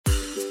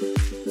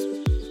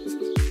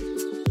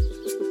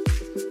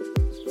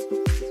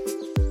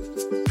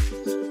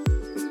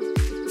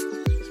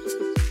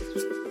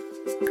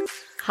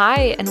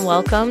Hi, and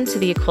welcome to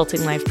the A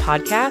Quilting Life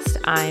podcast.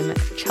 I'm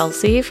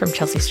Chelsea from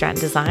Chelsea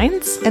Stratton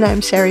Designs. And I'm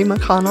Sherry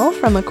McConnell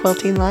from A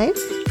Quilting Life.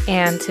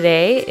 And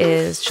today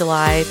is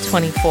July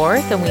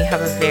 24th, and we have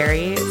a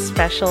very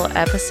special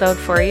episode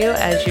for you.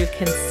 As you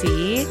can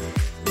see,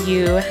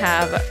 you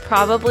have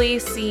probably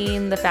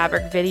seen the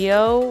fabric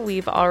video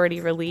we've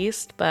already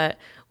released, but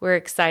we're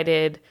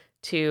excited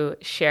to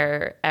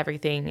share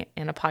everything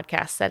in a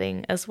podcast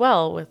setting as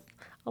well, with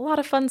a lot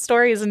of fun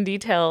stories and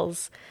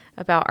details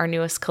about our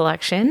newest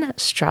collection,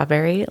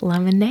 Strawberry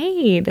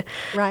Lemonade.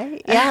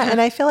 Right. Yeah. And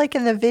I feel like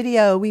in the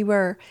video, we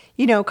were,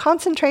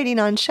 concentrating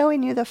on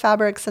showing you the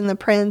fabrics and the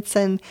prints.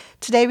 And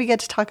today we get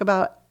to talk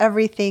about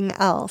everything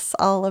else,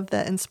 all of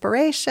the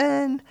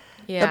inspiration,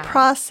 the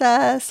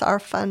process, our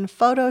fun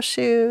photo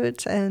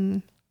shoot,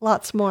 and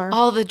lots more.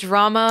 All the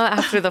drama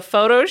after the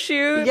photo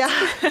shoot.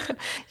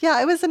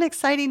 Yeah, it was an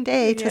exciting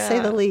day, to say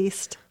the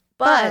least.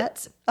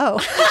 But wow.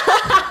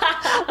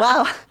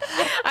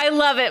 I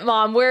love it,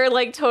 Mom. We're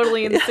like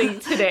totally in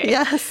sync today.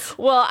 Yes.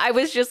 Well, I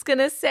was just going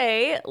to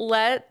say,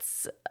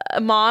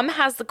 Mom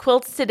has the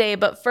quilts today,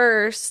 but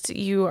first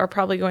you are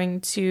probably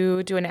going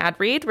to do an ad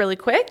read really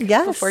quick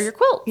before your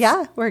quilts.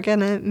 Yeah, we're going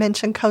to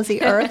mention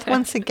Cozy Earth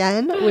once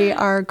again. We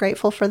are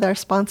grateful for their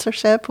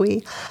sponsorship.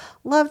 We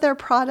love their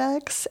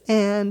products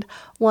and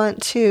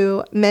want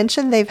to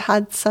mention they've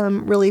had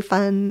some really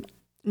fun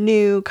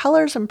new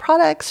colors and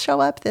products show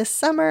up this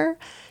summer.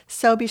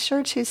 So be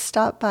sure to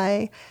stop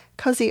by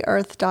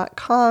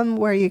CozyEarth.com,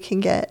 where you can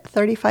get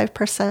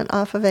 35%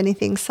 off of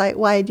anything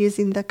site-wide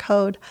using the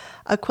code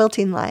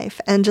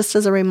AQuiltingLife. And just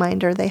as a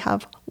reminder, they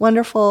have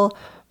wonderful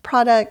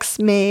products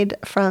made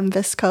from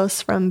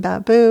viscose from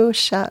bamboo,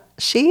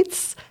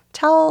 sheets,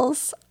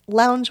 towels,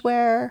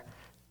 loungewear.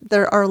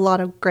 There are a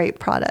lot of great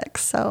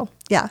products. So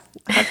yeah,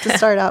 I have to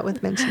start out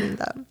with mentioning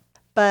them.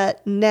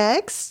 But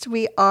next,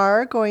 we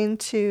are going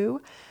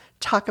to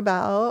talk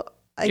about,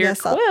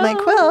 my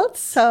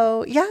quilts.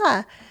 So,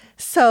 yeah.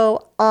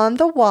 So, on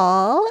the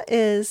wall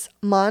is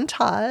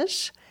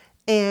Montage.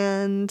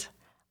 And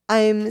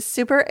I'm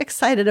super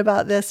excited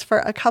about this for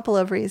a couple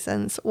of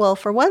reasons. Well,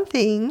 for one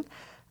thing,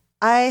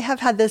 I have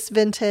had this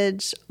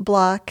vintage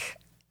block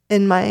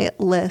in my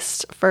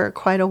list for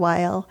quite a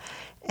while.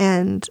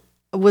 And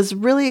was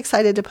really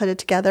excited to put it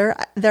together.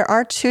 There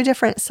are two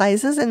different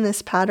sizes in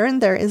this pattern.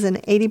 There is an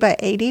 80 by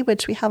 80,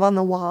 which we have on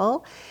the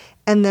wall,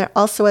 and there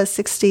also a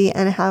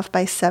 60.5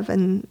 by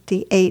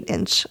 78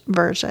 inch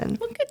version.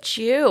 Look at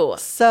you.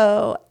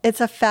 So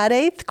it's a fat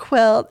eighth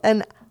quilt,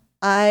 and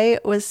I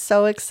was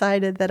so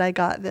excited that I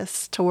got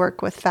this to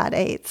work with fat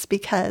eighths,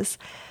 because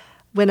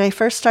when I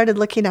first started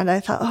looking at it, I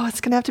thought, it's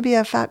going to have to be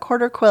a fat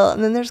quarter quilt,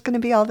 and then there's going to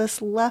be all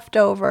this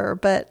leftover,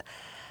 but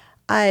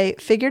I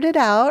figured it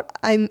out.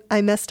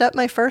 I messed up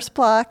my first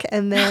block,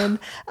 and then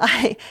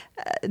I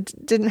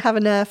didn't have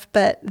enough,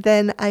 but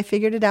then I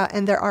figured it out,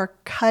 and there are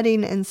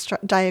cutting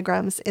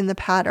diagrams in the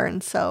pattern.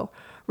 So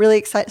really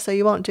excited. So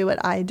you won't do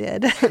what I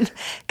did and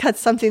cut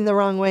something the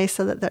wrong way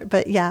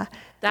but yeah.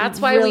 That's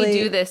why we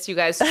do this, you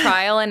guys.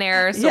 Trial and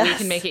error so we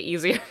can make it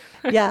easier.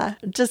 Yeah,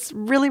 just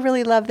really,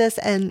 really love this.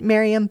 And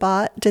Miriam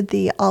Bott did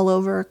the all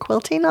over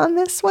quilting on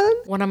this one.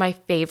 One of my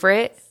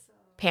favorite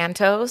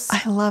pantos.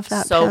 I love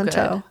that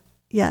panto. Good.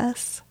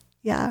 Yes.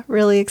 Yeah,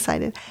 really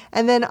excited.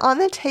 And then on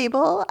the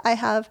table, I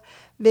have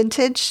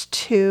Vintage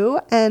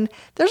 2, and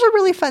there's a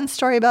really fun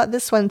story about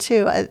this one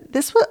too.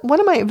 One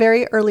of my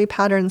very early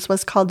patterns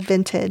was called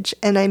Vintage,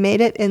 and I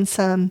made it in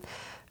some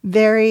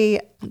very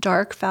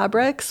dark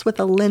fabrics with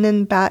a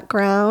linen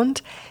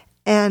background,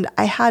 and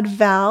I had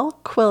Val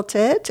quilt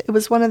it. It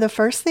was one of the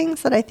first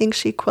things that I think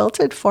she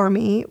quilted for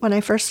me when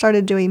I first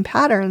started doing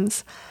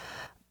patterns.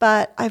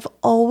 But I've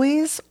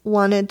always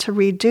wanted to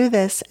redo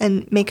this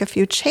and make a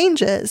few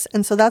changes.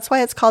 And so that's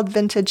why it's called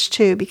Vintage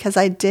 2, because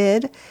I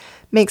did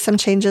make some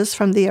changes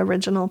from the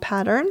original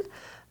pattern.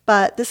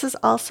 But this is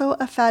also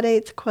a fat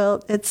eighth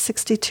quilt. It's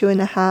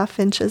 62.5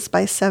 inches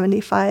by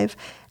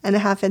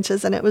 75.5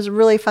 inches. And it was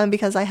really fun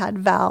because I had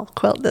Val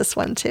quilt this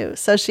one too.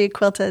 So she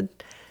quilted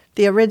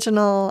the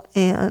original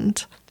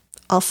and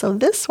also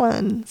this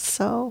one.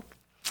 So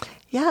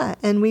yeah,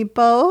 and we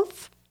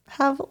both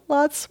have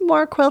lots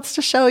more quilts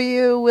to show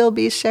you. We'll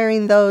be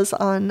sharing those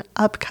on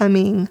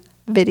upcoming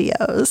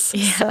videos.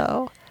 Yeah.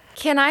 So,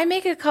 can I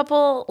make a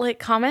couple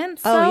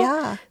comments?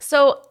 Yeah.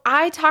 So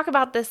I talk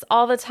about this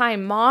all the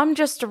time. Mom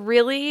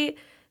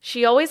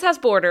she always has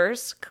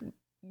borders,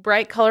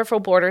 bright, colorful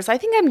borders. I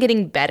think I'm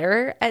getting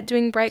better at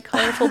doing bright,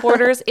 colorful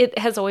borders. It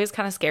has always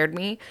kind of scared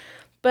me.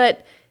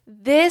 But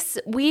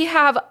we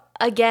have,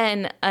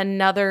 again,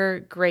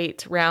 another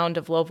great round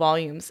of low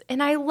volumes.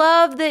 And I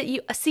love that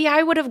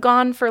I would have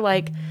gone for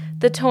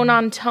the tone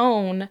on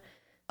tone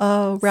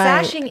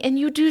sashing, and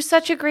you do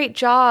such a great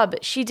job.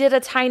 She did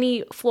a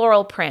tiny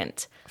floral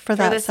print for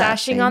the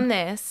sashing on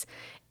this.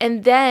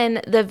 And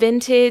then the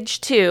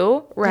Vintage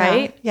 2,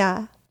 right?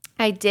 Yeah.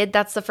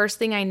 That's the first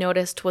thing I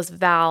noticed was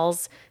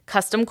Val's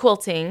custom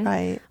quilting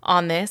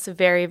on this.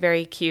 Very,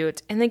 very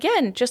cute. And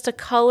again, just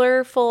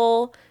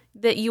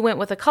that you went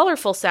with a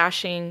colorful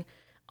sashing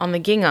on the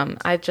gingham.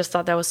 I just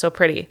thought that was so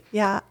pretty.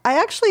 Yeah. I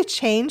actually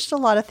changed a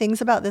lot of things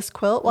about this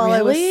quilt while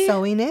I was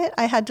sewing it.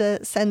 I had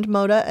to send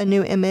Moda a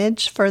new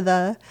image for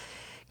the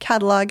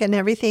catalog and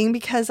everything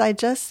because I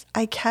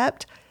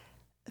kept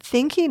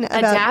thinking about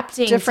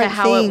adapting different to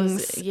how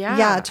things. It was.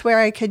 Yeah. To where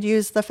I could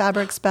use the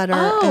fabrics better.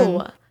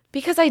 Oh,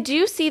 because I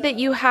do see that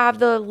you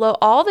have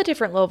all the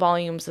different low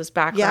volumes as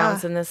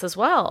backgrounds in this as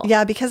well.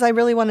 Yeah, because I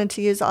really wanted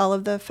to use all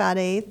of the fat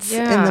eighths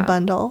in the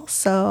bundle.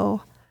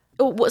 So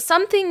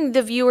something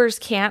the viewers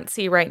can't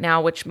see right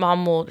now, which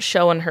Mom will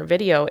show in her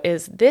video,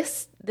 is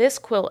this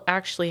quilt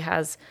actually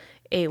has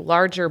a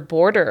larger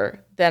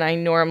border than I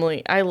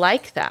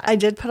like that. I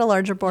did put a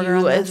larger border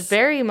on this. It's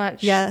very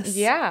much. Yes.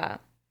 Yeah.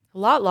 A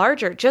lot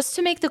larger. Just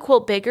to make the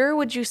quilt bigger,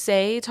 would you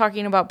say,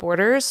 talking about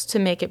borders, to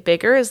make it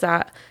bigger? Is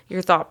that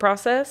your thought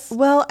process?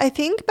 Well, I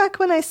think back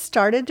when I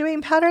started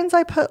doing patterns,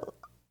 I put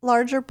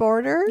larger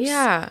borders.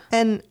 Yeah.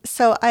 And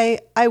so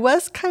I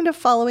was kind of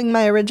following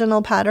my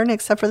original pattern,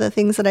 except for the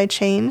things that I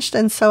changed.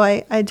 And so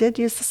I did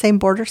use the same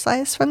border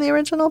size from the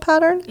original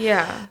pattern.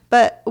 Yeah.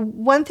 But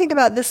one thing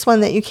about this one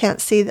that you can't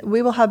see, that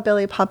we will have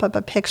Billy pop up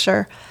a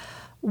picture.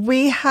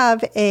 We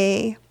have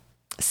a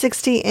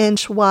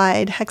 60-inch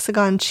wide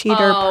hexagon cheater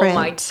print. Oh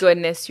my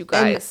goodness, you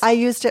guys. And I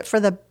used it for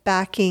the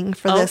backing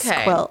for this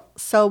quilt.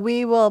 So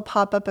we will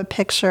pop up a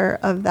picture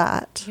of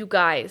that. You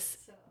guys,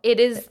 it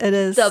is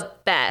the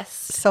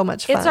best. So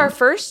much fun. It's our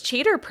first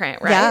cheater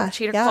print, right? Yeah,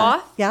 Cheater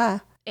cloth. Yeah.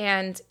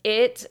 And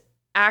it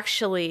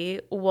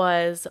actually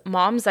was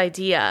Mom's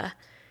idea.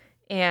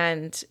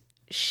 And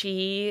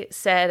she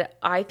said,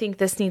 I think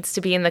this needs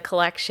to be in the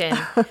collection.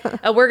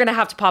 We're going to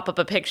have to pop up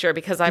a picture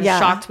because I'm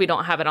shocked we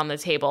don't have it on the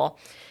table.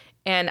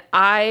 And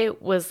I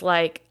was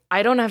like,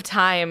 I don't have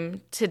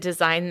time to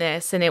design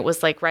this. And it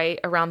was like right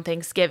around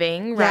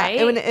Thanksgiving, right?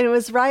 Yeah, it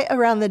was right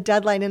around the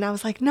deadline. And I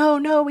was like,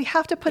 no, we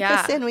have to put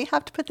this in. We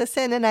have to put this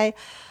in. And I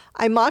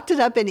mocked it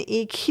up in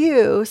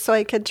EQ so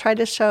I could try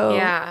to show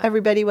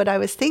everybody what I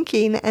was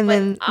thinking. And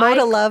then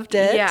Moda loved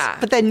it. Yeah.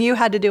 But then you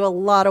had to do a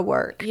lot of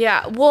work.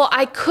 Yeah. Well,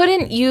 I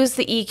couldn't use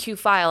the EQ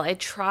file. I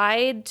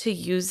tried to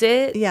use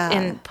it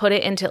and put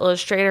it into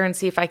Illustrator and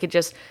see if I could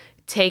just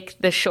take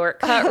the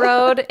shortcut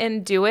road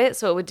and do it.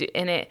 So it would do,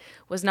 and it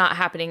was not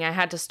happening. I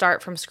had to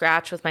start from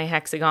scratch with my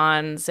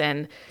hexagons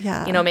and,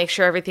 make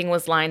sure everything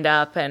was lined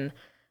up and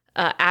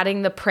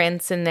adding the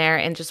prints in there.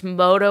 And just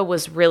Moda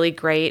was really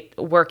great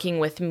working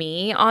with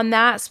me on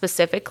that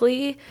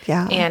specifically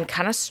and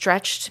kind of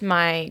stretched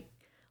my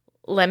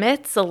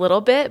limits a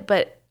little bit.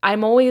 But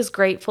I'm always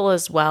grateful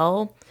as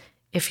well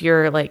if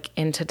you're like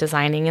into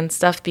designing and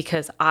stuff,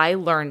 because I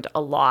learned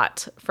a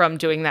lot from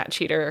doing that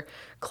cheater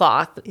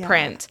cloth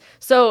print.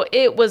 So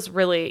it was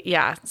really,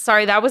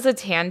 sorry, that was a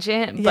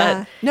tangent,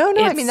 but no,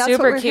 I mean, that's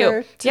super what we're cute.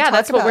 here to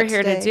That's talk what we're about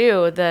here today.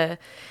 to do.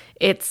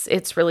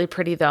 It's really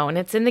pretty though, and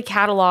it's in the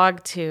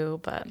catalog too.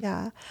 But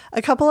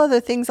a couple other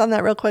things on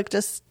that real quick,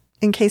 just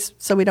in case,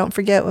 so we don't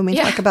forget when we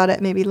talk about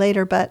it maybe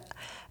later. But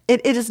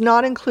it is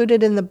not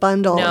included in the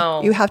bundle.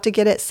 No. You have to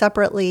get it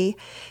separately.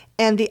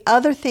 And the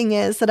other thing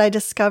is that I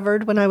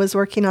discovered when I was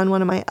working on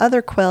one of my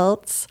other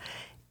quilts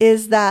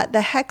is that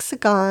the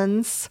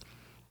hexagons,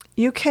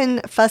 you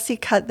can fussy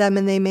cut them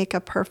and they make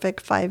a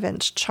perfect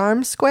 5-inch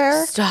charm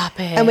square. Stop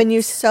it. And when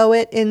you sew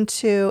it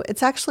into,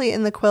 it's actually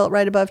in the quilt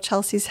right above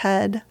Chelsea's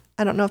head.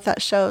 I don't know if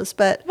that shows,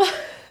 but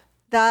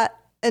that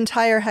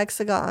entire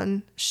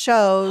hexagon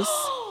shows.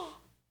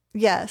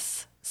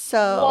 Yes.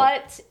 So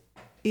what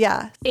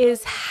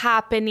is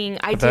happening?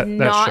 I did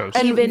not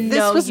even know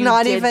this was you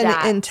not did even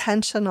that.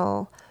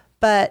 intentional,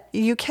 but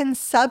you can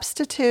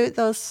substitute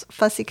those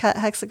fussy cut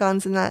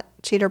hexagons in that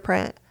cheater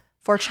print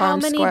for charm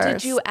squares. How many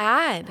did you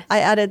add? I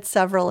added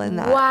several in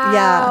that. Wow.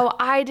 Yeah.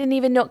 I didn't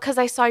even know, because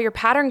I saw your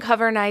pattern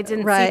cover and I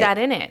didn't see that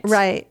in it.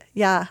 Right.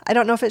 Yeah. I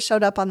don't know if it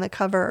showed up on the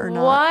cover or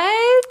not.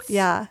 What?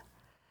 Yeah.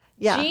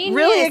 Yeah. Genius.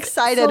 Really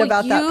excited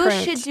about that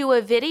print. You should do a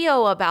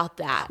video about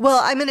that. Well,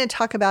 I'm going to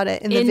talk about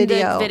it in the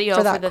video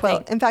for that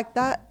quilt. Thing. In fact,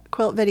 that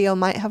quilt video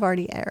might have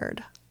already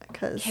aired.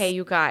 Hey,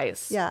 you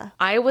guys. Yeah.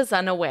 I was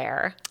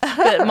unaware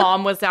that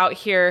Mom was out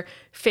here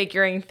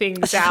figuring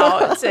things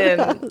out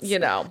and,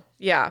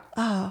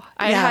 I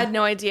had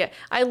no idea.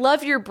 I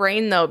love your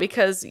brain, though,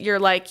 because you're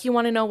like, you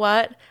want to know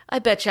what? I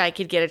bet you I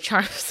could get a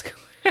charm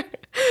square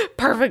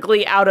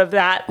perfectly out of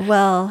that.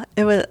 Well,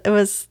 it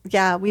was,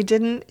 we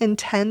didn't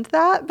intend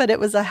that, but it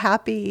was a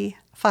happy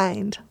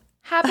find.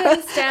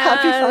 Happenstance.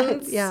 Happy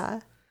find, yeah.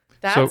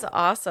 That's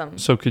awesome.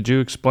 So could you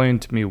explain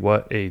to me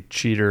what a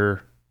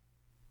cheater...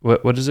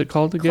 What is it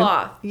called again?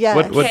 Cloth. Yeah.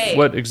 What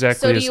exactly is that?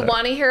 So do you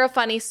want to hear a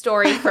funny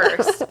story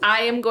first?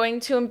 I am going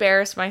to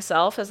embarrass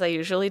myself, as I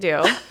usually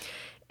do.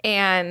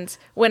 And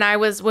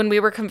when we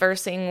were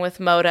conversing with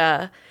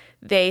Moda,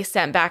 they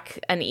sent back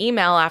an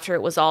email after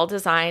it was all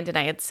designed and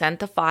I had sent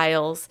the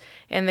files.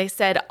 And they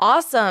said,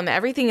 awesome,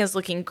 everything is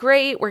looking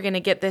great. We're going to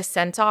get this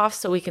sent off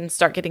so we can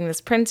start getting this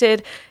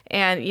printed.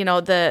 And,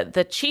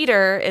 the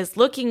cheater is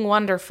looking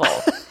wonderful.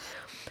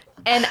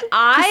 And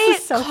I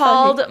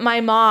called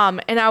my mom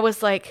and I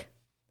was like,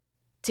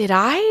 did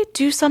I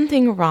do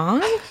something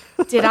wrong?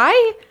 Did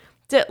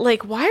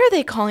like, why are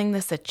they calling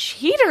this a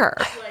cheater?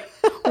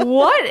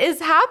 What is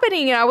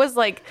happening? And I was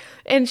like,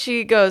 and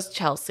she goes,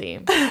 Chelsea,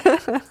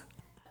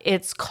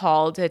 it's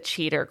called a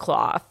cheater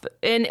cloth.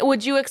 And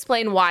would you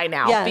explain why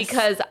now? Yes.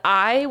 Because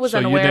I was So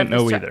you unaware didn't of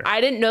this know term. either.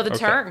 I didn't know the Okay.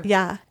 term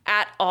Yeah.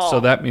 at all. So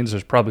that means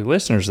there's probably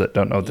listeners that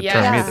don't know the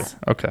term Yes.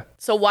 either. Okay.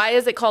 So why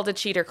is it called a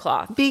cheater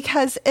cloth?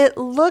 Because it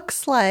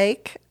looks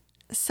like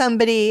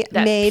somebody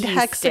That made pieced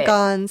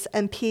hexagons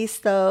and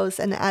pieced those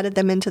and added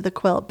them into the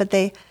quilt, but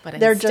they're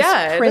just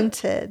instead-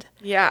 printed.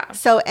 Yeah.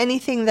 So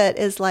anything that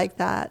is like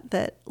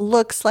that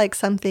looks like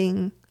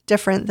something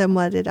different than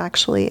what it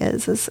actually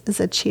is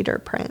a cheater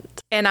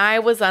print. And I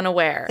was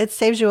unaware. It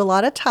saves you a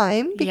lot of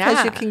time because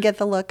Yeah. you can get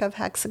the look of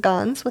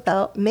hexagons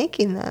without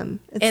making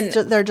them. And-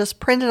 They're just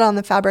printed on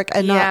the fabric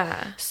and Yeah.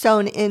 not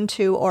sewn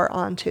into or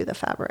onto the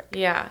fabric.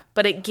 Yeah,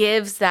 but it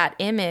gives that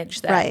image.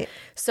 Right.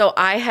 So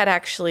I had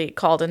actually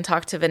called and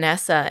talked to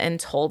Vanessa and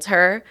told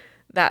her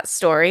that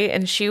story,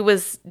 and she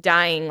was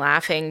dying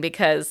laughing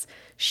because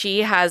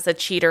she has a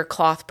cheater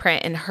cloth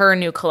print in her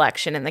new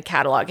collection in the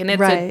catalog, and it's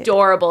Right.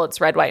 adorable.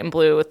 It's red, white, and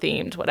blue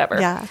themed, whatever.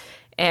 Yeah.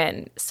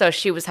 And so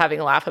she was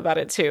having a laugh about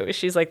it too.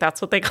 She's like, "That's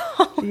what they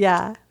call."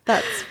 Yeah,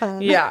 that's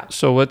fun. Yeah.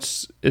 So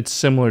it's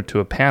similar to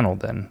a panel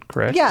then,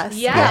 correct? Yes.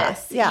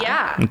 Yes. Yeah.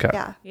 Yeah. Okay.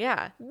 Yeah.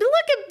 Yeah. Look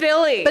at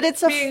Billy. But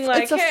it's a being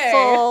like, it's a "Hey."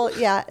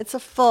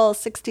 full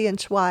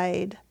 60-inch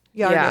wide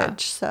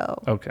yardage.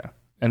 So Okay.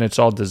 And it's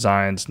all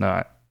designs,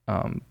 not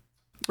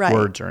right.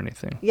 words or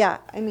anything. Yeah.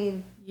 I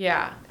mean,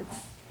 Yeah. it's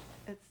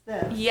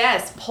this.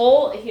 Yes.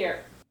 Pull here.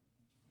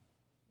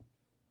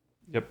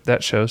 Yep,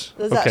 that shows.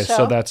 Does that okay, so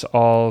show? that's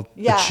all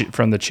Yeah.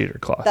 from the cheater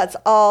cloth. That's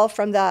all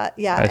from that.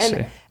 Yeah. I and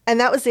see. and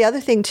that was the other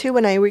thing too.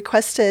 When I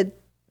requested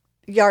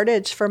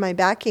yardage for my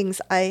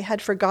backings, I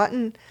had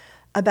forgotten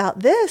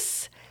about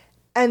this.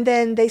 And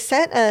then they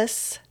sent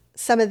us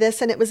some of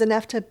this, and it was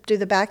enough to do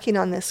the backing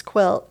on this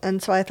quilt.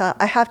 And so I thought,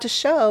 I have to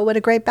show what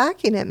a great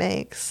backing it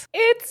makes.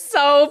 It's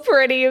so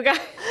pretty, you guys.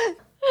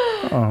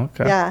 Oh,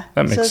 okay. Yeah.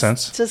 That makes just,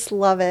 sense. Just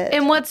love it.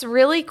 And what's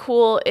really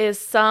cool is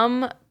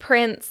some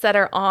prints that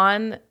are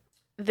on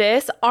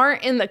this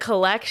aren't in the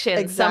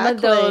collection. Some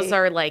of those Exactly.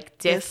 are like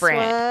This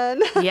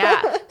different. one.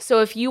 Yeah. So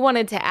if you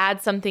wanted to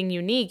add something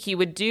unique, you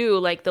would do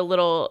like the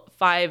little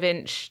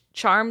 5-inch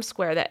charm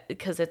square that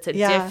because it's a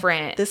Yeah.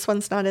 different. This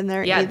one's not in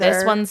there yeah, either.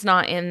 this one's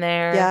not in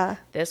there. Yeah.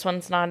 This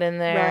one's not in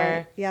there.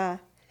 Right. Yeah.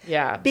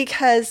 Yeah.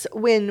 Because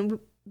when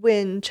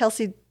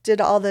Chelsea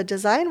did all the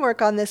design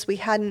work on this, we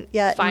hadn't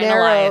yet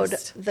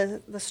Finalized.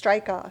 narrowed the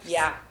strike offs.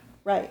 Yeah.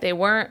 Right. They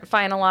weren't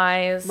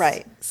finalized.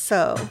 Right.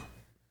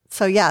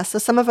 So yeah. So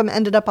some of them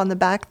ended up on the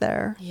back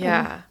there.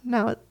 Yeah.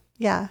 No.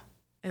 Yeah.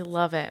 I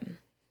love it.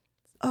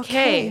 Okay.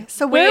 Okay.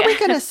 So where are we Wait.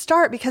 going to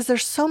start? Because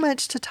there's so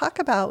much to talk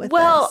about with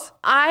Well, this.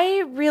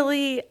 I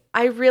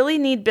really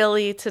need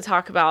Billy to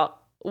talk about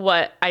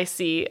what I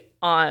see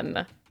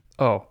on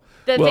Oh.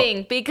 the well,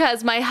 thing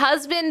because my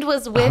husband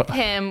was with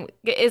him.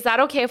 Is that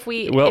okay if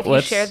you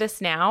let's- share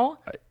this now?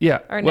 Yeah.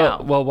 Or well,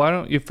 no? well, why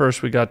don't you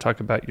first? We got to talk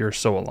about your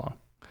sew along.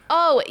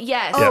 Oh,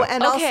 yes. Oh,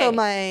 and Okay. also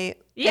my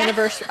Yeah.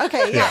 anniversary.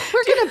 Okay. Yeah.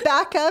 We're going to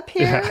back up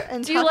here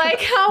and Do you talk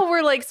like how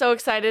we're like so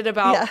excited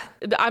about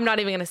Yeah. I'm not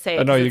even going to say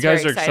it. I know 'cause you it's guys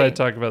very are excited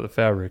to talk about the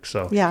fabric,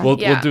 so Yeah. we'll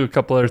Yeah. do a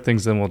couple other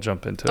things, then we'll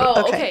jump into it.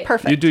 Oh, Okay. okay.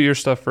 Perfect. You do your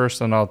stuff first,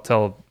 and I'll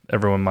tell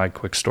everyone my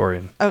quick story.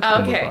 And Okay.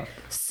 then move Okay. on.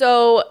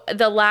 So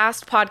the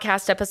last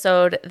podcast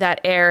episode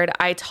that aired,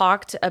 I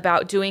talked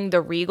about doing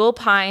the Regal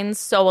Pines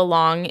sew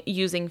along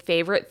using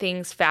Favorite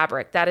Things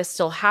fabric. That is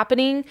still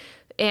happening.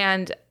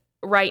 And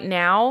right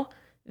now,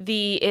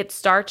 it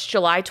starts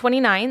July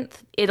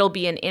 29th. It'll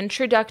be an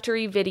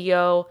introductory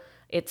video.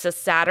 It's a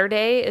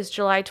Saturday, is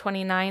July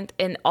 29th,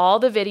 and all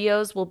the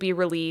videos will be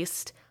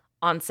released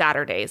on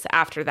Saturdays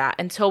after that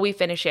until we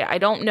finish it. I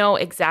don't know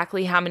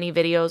exactly how many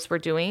videos we're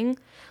doing.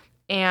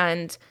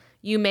 And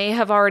you may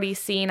have already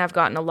seen, I've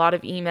gotten a lot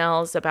of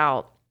emails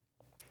about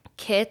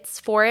kits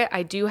for it.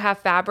 I do have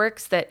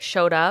fabrics that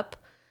showed up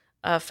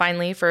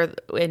finally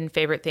in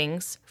Favorite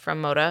Things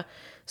from Moda.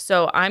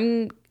 So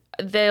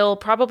they'll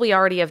probably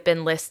already have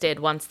been listed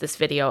once this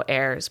video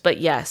airs. But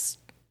yes,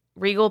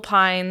 Regal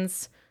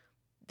Pines,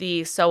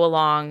 the sew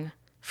along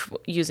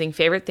using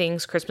Favorite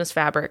Things Christmas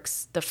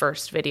fabrics. The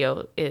first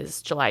video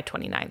is July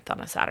 29th on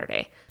a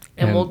Saturday.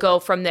 And we'll go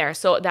from there.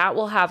 So that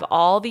will have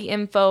all the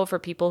info for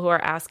people who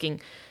are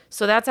asking.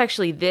 So that's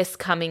actually this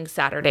coming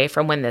Saturday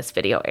from when this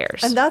video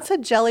airs. And that's a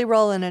jelly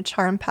roll in a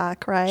charm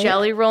pack, right?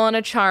 Jelly roll in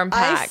a charm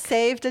I pack.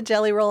 saved a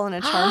jelly roll in a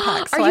charm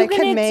pack so Are you I can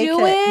gonna make do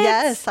it?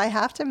 Yes, I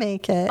have to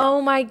make it.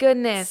 Oh my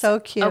goodness. So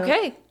cute.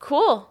 Okay,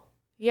 cool.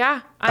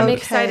 Yeah, I'm Okay.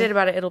 excited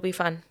about it. It'll be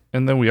fun.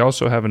 And then we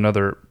also have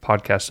another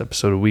podcast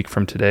episode a week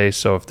from today.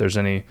 So if there's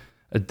any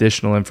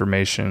additional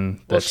information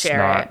We'll that's share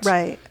not it.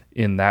 Right,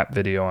 in that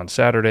video on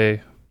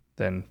Saturday,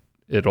 then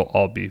it'll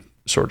all be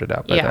sorted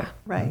out by Yeah. then.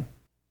 right.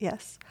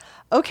 Yes.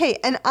 Okay,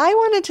 and I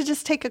wanted to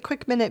just take a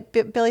quick minute.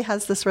 Billy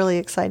has this really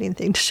exciting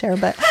thing to share,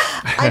 but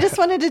I just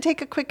wanted to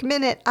take a quick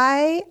minute.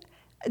 I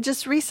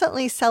just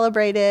recently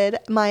celebrated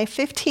my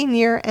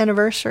 15-year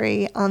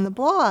anniversary on the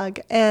blog,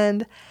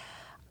 and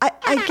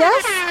I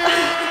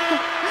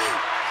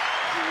guess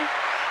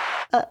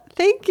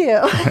Thank you.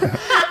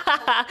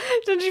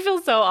 Don't you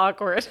feel so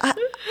awkward?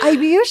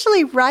 I'm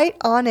usually right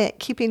on it,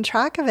 keeping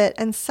track of it.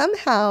 And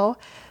somehow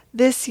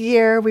this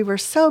year we were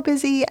so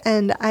busy,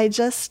 and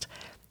it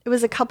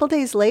was a couple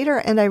days later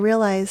and I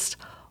realized,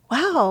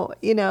 wow,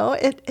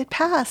 it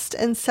passed.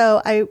 And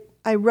so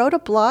I wrote a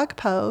blog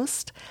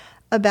post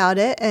about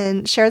it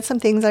and shared some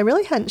things I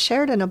really hadn't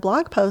shared in a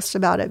blog post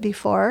about it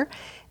before.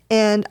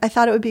 And I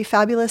thought it would be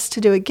fabulous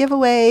to do a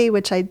giveaway,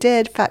 which I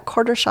did. Fat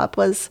Quarter Shop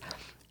was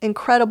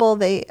incredible.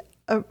 They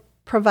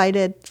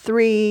provided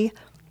 3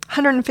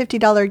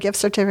 $150 gift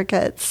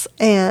certificates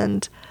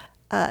and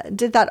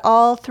did that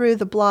all through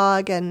the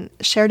blog and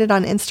shared it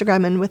on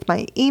Instagram and with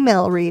my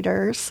email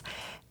readers.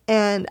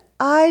 And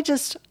I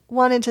just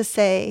wanted to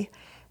say,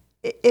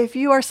 if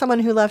you are someone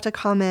who left a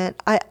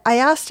comment, I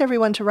asked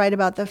everyone to write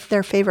about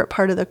their favorite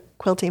part of the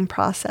quilting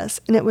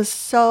process. And it was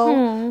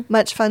so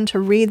much fun to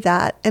read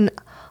that. And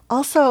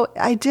also,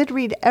 I did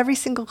read every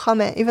single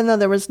comment, even though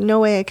there was no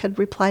way I could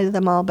reply to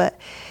them all. But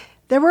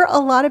there were a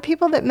lot of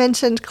people that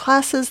mentioned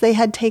classes they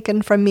had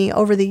taken from me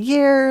over the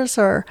years,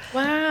 or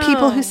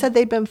people who said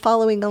they'd been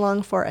following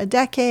along for a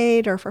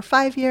decade or for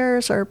 5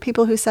 years, or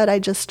people who said I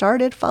just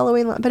started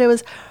following.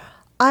 But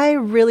I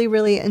really,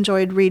 really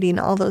enjoyed reading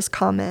all those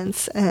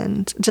comments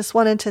and just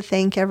wanted to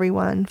thank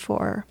everyone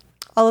for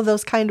all of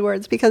those kind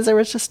words, because there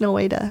was just no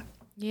way to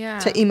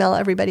email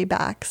everybody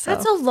back. So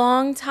That's a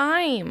long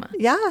time.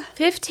 yeah.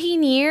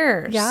 15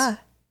 years. Yeah.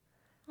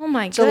 Oh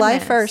my goodness. July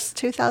 1st,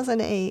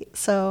 2008.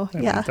 So,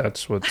 yeah.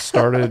 That's what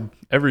started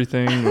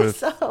everything with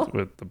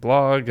the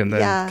blog, and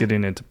then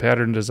getting into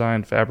pattern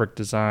design, fabric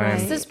design.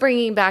 This is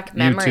bringing back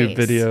memories. YouTube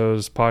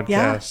videos,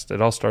 podcasts. It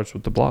all starts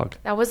with the blog.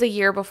 That was a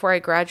year before I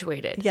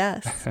graduated.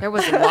 Yes. There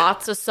was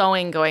lots of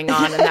sewing going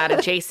on in that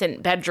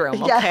adjacent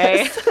bedroom,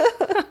 okay?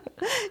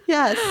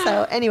 Yes.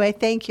 So, anyway,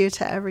 thank you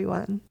to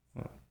everyone.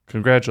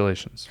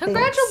 Congratulations.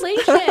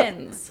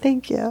 Congratulations.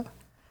 Thank you.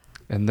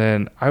 And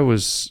then I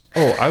was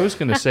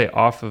going to say,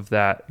 off of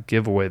that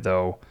giveaway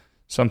though,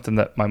 something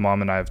that my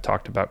mom and I have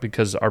talked about,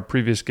 because our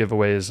previous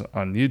giveaway is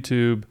on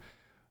YouTube,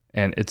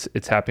 and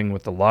it's happening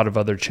with a lot of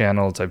other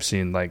channels. I've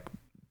seen like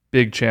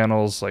big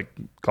channels, like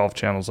golf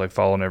channels I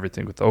follow and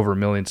everything, with over 1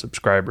 million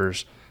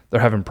subscribers.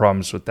 They're having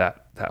problems with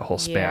that whole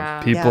spam.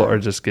 Yeah. People are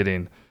just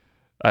getting,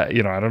 I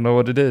don't know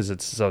what it is.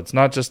 It's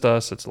not just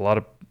us. It's a lot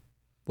of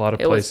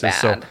places.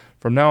 So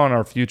from now on,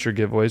 our future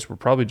giveaways, we're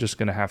probably just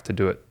going to have to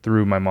do it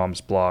through my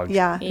mom's blog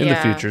in the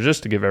future,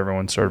 just to give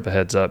everyone sort of a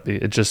heads up.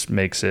 It just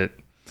makes it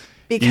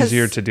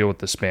easier to deal with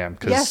the spam.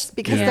 Yes,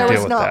 because there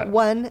was not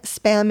one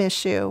spam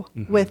issue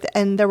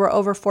and there were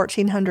over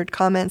 1,400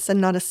 comments, and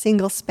not a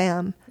single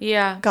spam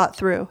got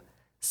through.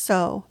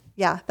 So,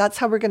 that's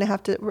how we're going to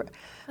have to.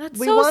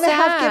 We want to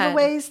have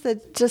giveaways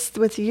that just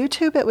with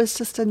YouTube, it was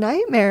just a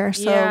nightmare.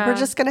 So we're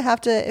just going to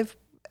have to, if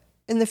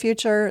in the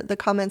future, the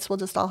comments will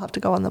just all have to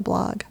go on the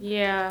blog.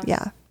 Yeah.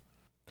 Yeah.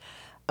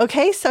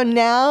 Okay, so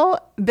now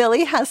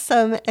Billy has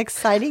some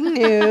exciting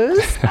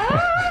news.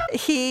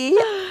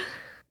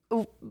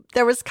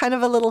 There was kind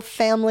of a little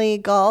family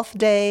golf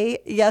day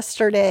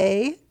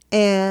yesterday.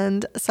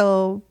 And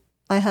so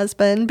my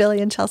husband,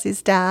 Billy and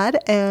Chelsea's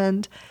dad,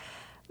 and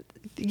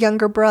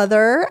younger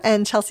brother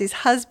and Chelsea's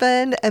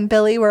husband and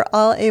Billy were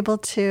all able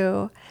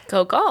to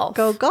go golf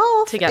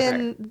together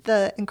in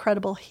the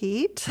incredible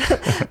heat.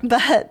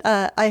 But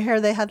I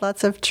hear they had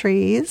lots of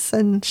trees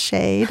and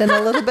shade and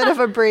a little bit of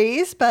a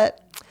breeze,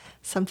 but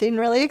something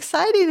really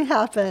exciting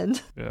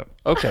happened. Yeah.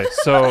 Okay.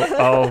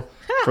 So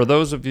for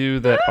those of you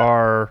that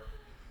are,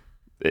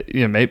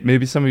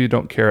 maybe some of you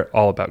don't care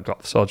all about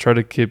golf, so I'll try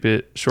to keep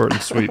it short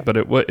and sweet, but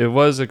it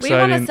was exciting.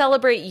 We want to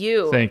celebrate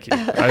you. Thank you.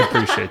 I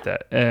appreciate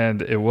that.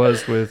 And it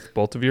was with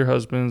both of your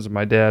husbands,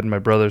 my dad and my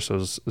brother, so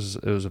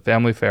it was a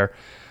family affair.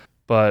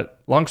 But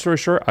long story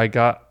short, I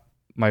got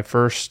my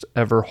first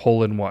ever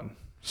hole-in-one.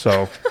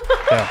 So,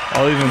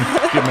 I'll even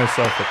give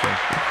myself a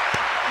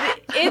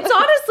thing. It's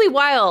honestly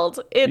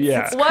wild.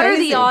 It's what are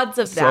the odds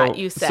of that,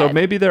 you said? So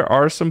maybe there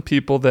are some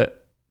people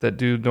that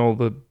do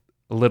know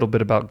a little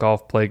bit about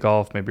golf, play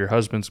golf, maybe your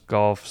husband's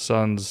golf,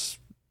 sons,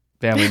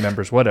 family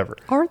members, whatever.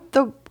 Or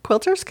the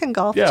quilters can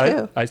golf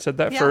too. I said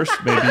that first.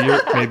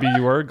 Maybe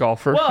you are a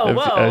golfer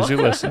as you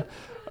listen.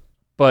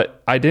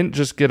 But I didn't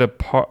just get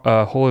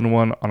a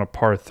hole-in-one on a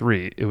par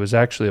 3. It was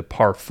actually a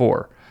par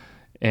 4.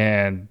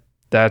 And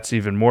that's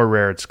even more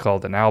rare. It's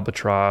called an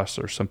albatross,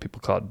 or some people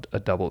call it a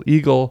double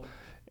eagle.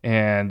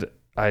 And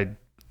I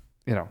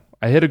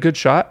hit a good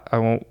shot. I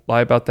won't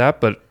lie about that.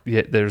 But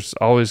there's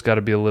always got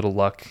to be a little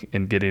luck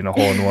in getting a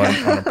hole-in-one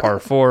on a par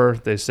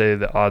 4. They say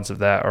the odds of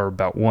that are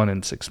about 1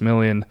 in 6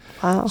 million.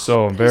 Wow.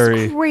 So I'm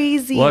very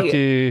crazy.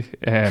 lucky,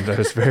 and I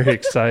was very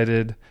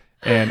excited.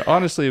 And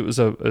honestly, it was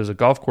a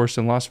golf course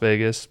in Las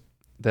Vegas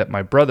that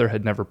my brother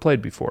had never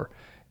played before.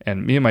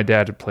 And me and my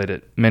dad had played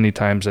it many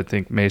times. I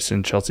think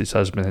Mason, Chelsea's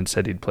husband, had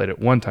said he'd played it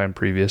one time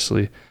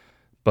previously.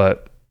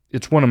 But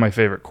it's one of my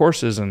favorite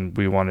courses, and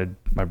we wanted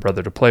my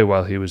brother to play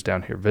while he was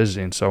down here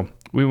visiting. So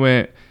we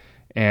went,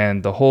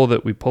 and the hole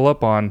that we pull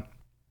up on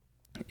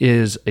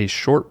is a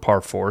short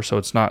par 4, so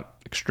it's not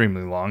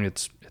extremely long.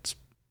 It's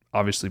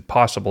obviously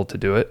possible to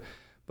do it,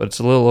 but it's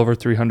a little over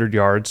 300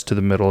 yards to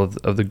the middle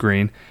of the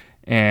green.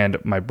 And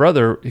my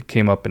brother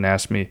came up and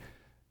asked me,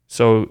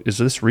 so is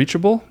this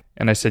reachable?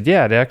 And I said,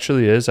 yeah, it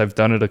actually is. I've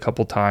done it a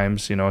couple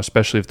times,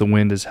 especially if the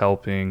wind is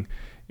helping,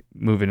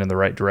 moving in the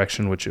right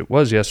direction, which it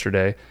was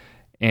yesterday.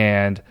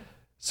 And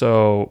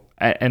so,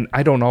 and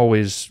I don't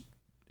always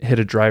hit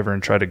a driver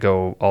and try to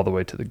go all the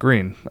way to the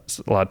green.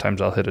 A lot of times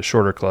I'll hit a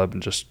shorter club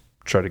and just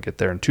try to get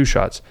there in 2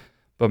 shots.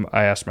 But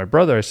I asked my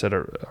brother, I said,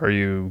 are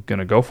you going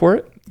to go for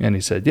it? And he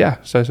said, yeah.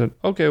 So I said,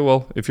 okay,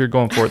 well, if you're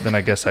going for it, then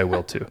I guess I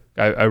will too.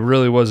 I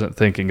really wasn't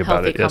thinking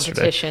about it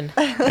yesterday. Competition.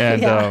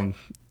 And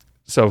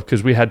so,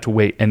 because we had to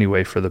wait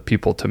anyway for the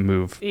people to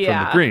move from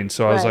the green.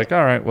 So I was like,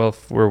 all right, well,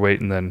 if we're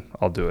waiting, then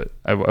I'll do it.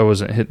 I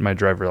wasn't hitting my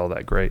driver all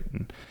that great.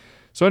 And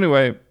so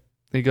anyway,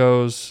 he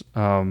goes,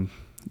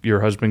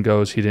 your husband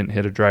goes, he didn't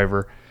hit a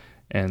driver.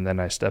 And then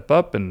I step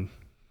up and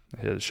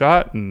hit a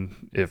shot,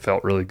 and it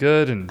felt really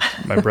good. And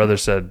my brother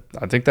said,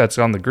 I think that's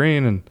on the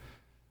green. And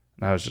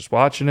I was just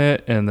watching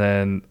it. And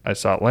then I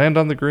saw it land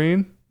on the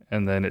green,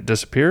 and then it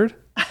disappeared.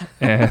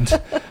 And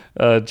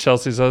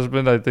Chelsea's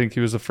husband, I think he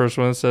was the first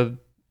one that said,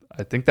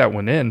 I think that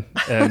went in.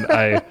 And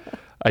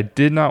I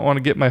did not want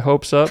to get my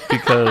hopes up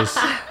because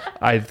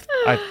I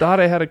thought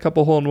I had a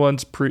couple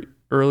hole-in-ones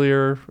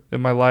earlier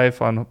in my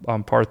life on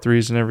par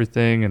 3s and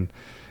everything,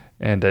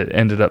 and it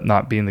ended up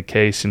not being the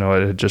case. It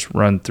had just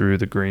run through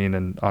the green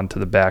and onto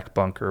the back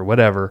bunker or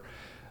whatever.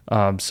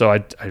 So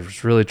I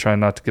was really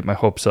trying not to get my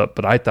hopes up,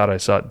 but I thought I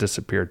saw it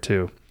disappear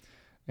too.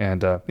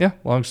 And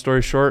long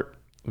story short,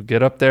 we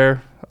get up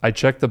there. I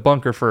checked the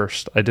bunker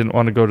first. I didn't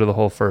want to go to the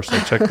hole first. I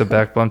checked the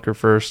back bunker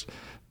first.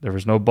 There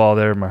was no ball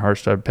there. My heart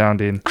started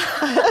pounding.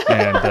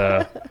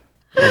 And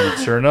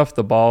sure enough,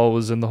 the ball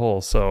was in the hole.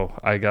 So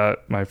I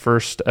got my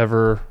first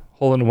ever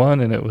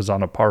hole-in-one, and it was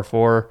on a par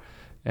 4.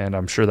 And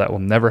I'm sure that will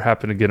never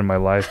happen again in my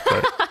life.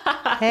 But,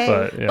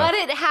 but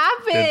it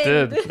happened.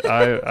 It did.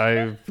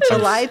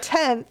 July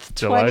 10th,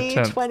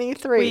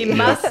 2023. We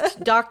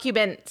must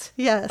document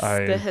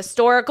the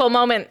historical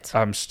moment.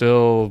 I'm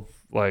still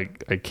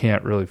like, I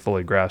can't really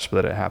fully grasp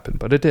that it happened,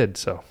 but it did.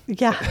 So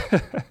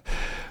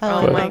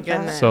Oh my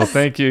goodness. So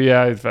thank you.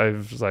 Yeah, I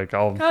was like,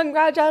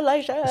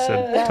 congratulations. I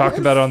said, talk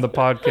about it on the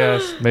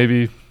podcast.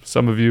 Maybe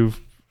some of you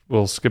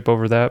will skip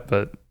over that,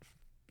 but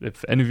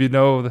if any of you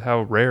know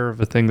how rare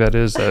of a thing that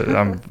is,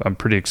 I'm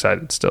pretty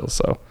excited still.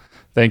 So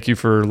thank you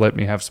for letting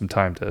me have some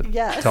time to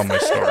tell my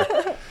story.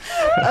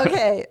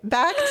 Okay,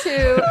 back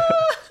to...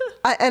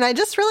 and I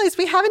just realized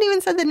we haven't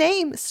even said the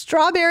name,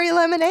 Strawberry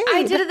Lemonade.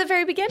 I did at the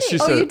very beginning.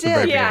 You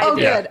did? Yeah. Oh,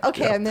 good.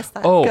 Okay, I missed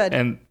that. Oh, good.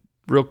 And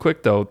real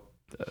quick though,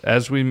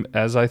 as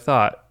I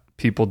thought,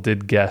 people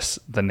did guess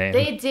the name.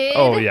 They did?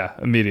 Oh yeah,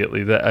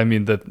 immediately.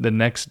 The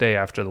next day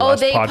after the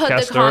last they podcast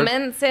put the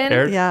comments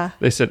in? Yeah.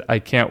 They said, I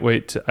can't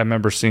wait to, I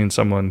remember seeing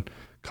someone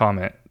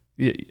comment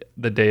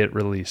the day it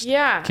released.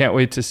 Yeah. Can't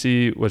wait to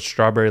see what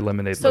Strawberry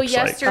Lemonade looks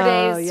like. So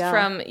yesterday's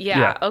from,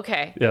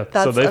 okay. Yeah.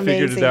 That's so they amazing.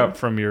 figured it out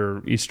from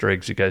your Easter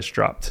eggs you guys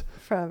dropped.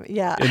 And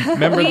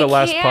remember the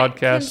last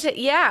podcast?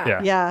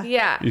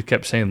 Yeah. You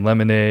kept saying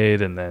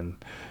lemonade and then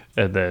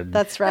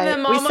that's right.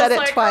 And then we said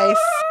it twice.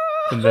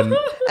 And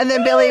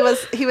then Billy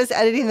was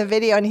editing the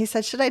video and he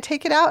said, should I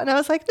take it out? And I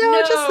was like,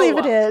 no. Just leave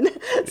it in.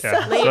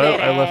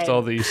 I left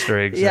all the Easter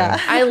eggs in.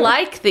 I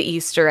like the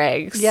Easter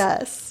eggs.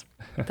 Yes.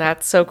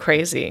 That's so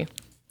crazy.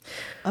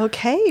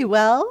 Okay,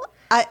 well,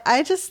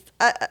 I'm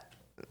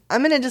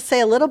going to just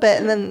say a little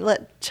bit and then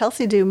let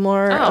Chelsea do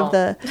more of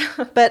the.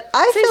 But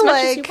I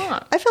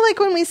feel like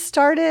when we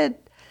started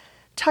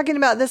talking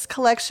about this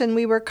collection,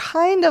 we were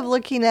kind of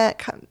looking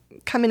at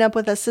coming up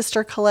with a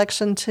sister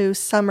collection to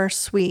Summer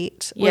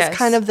Sweet. Was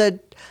kind of the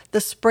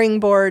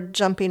springboard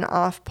jumping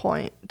off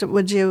point.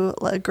 Would you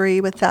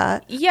agree with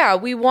that? Yeah,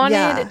 we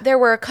wanted, there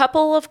were a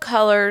couple of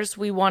colors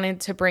we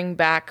wanted to bring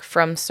back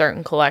from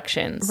certain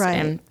collections. Right.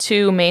 And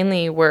 2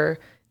 mainly were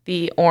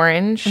the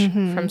orange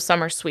from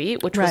Summer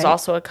Sweet, which was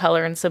also a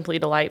color in Simply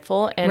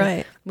Delightful.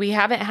 And we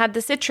haven't had the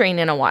citrine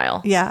in a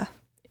while. Yeah.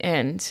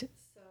 And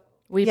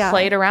we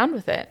played around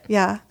with it.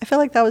 Yeah. I feel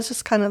like that was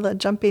just kind of the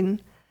jumping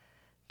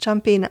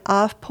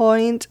off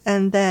point.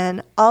 And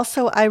then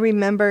also I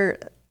remember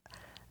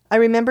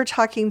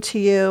talking to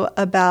you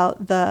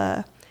about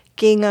the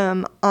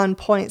gingham on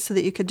point so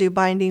that you could do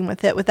binding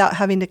with it without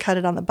having to cut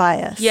it on the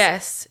bias.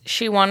 Yes,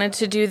 she wanted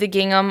to do the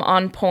gingham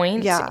on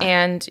point. Yeah.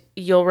 And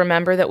you'll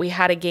remember that we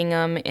had a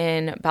gingham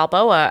in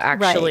Balboa,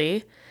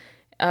 actually.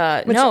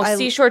 Right.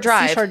 Seashore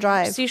Drive.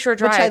 Seashore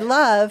Drive. Which I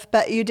love,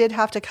 but you did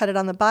have to cut it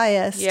on the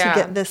bias to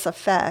get this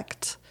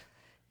effect.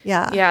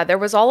 Yeah. Yeah, there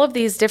was all of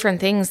these different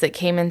things that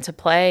came into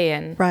play.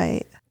 And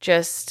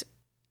just,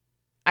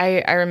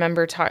 I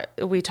remember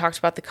we talked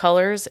about the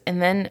colors,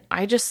 and then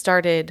I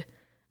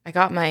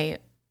got my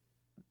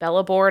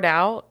Bella board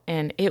out,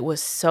 and it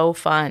was so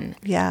fun.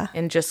 Yeah.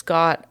 And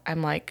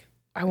I'm like,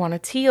 I want a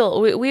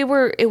teal.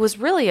 It was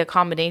really a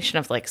combination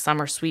of like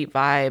Summer Sweet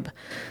vibe,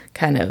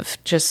 kind of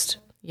just,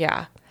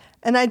 yeah.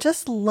 And I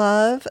just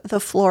love the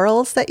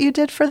florals that you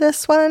did for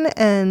this one.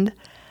 And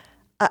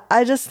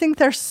I just think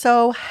they're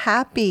so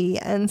happy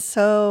and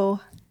so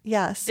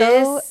Yeah.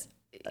 So This,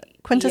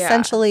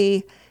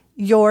 quintessentially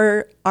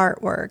your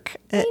artwork.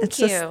 Thank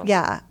you.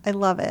 Yeah, I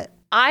love it.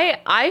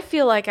 I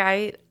feel like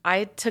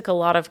I took a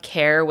lot of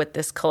care with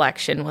this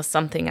collection was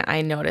something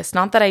I noticed.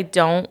 Not that I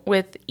don't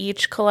with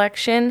each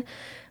collection,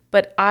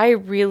 but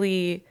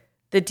the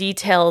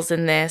details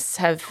in this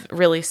have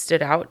really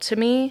stood out to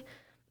me.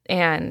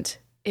 And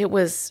it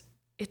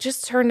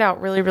just turned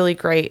out really, really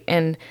great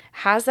and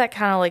has that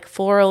kind of like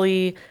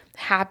florally,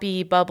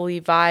 happy, bubbly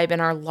vibe.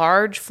 And our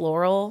large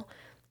floral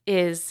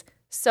is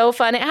so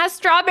fun. It has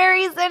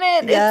strawberries in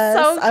it. Yes,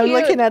 it's so cute. I'm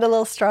looking at a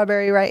little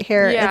strawberry right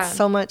here. Yeah. It's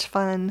so much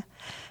fun.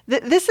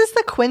 This is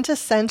the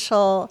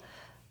quintessential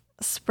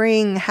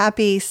spring,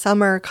 happy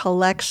summer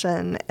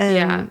collection.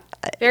 And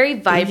very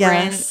vibrant.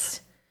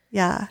 Yes.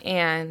 Yeah.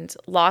 And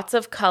lots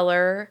of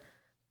color,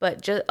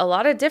 but just a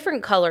lot of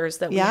different colors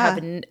that we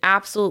have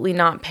absolutely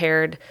not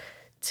paired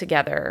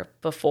together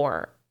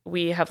before.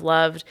 We have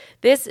loved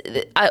this.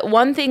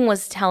 One thing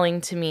was telling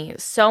to me,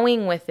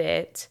 sewing with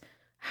it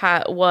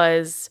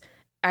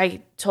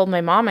I told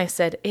my mom, I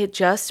said, it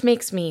just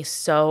makes me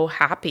so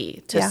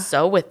happy to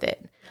sew with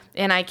it.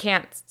 And I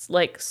can't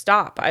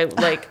stop.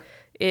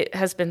 It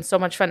has been so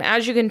much fun.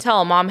 As you can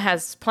tell, Mom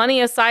has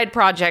plenty of side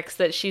projects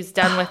that she's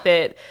done with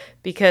it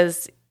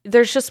because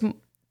there's just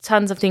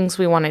tons of things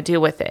we want to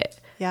do with it.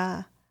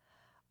 Yeah.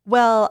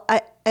 Well,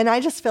 I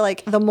just feel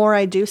like the more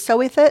I do sew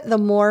with it, the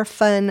more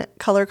fun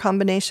color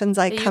combinations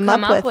I come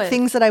up with.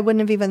 Things that I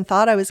wouldn't have even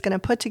thought I was going to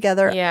put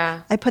together.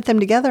 Yeah. I put them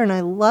together and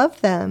I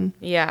love them.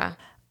 Yeah.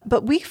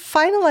 But we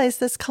finalized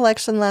this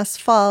collection last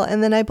fall,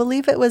 and then I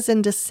believe it was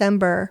in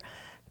December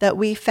that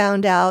we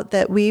found out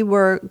that we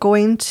were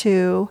going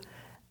to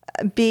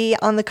be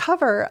on the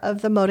cover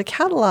of the Moda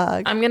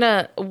catalog.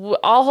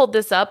 I'll hold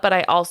this up,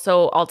 but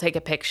I'll take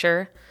a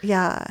picture.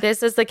 Yeah.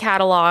 This is the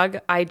catalog.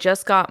 I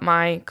just got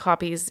my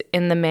copies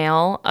in the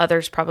mail.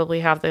 Others probably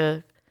have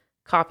the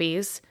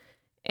copies.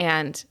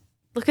 And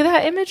look at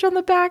that image on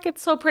the back.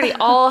 It's so pretty.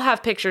 I'll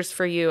have pictures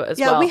for you as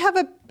well. Yeah, we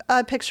have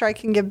a picture I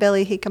can give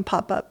Billy. He can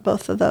pop up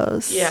both of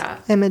those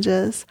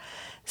images.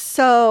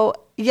 So,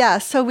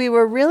 so we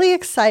were really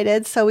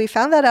excited. So we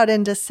found that out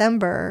in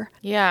December.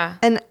 Yeah.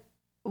 And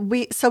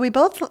we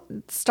both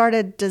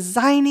started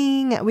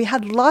designing. We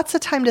had lots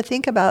of time to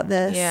think about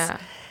this. Yeah.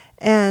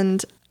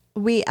 And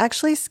we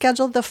actually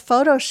scheduled the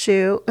photo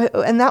shoot.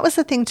 And that was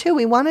the thing, too.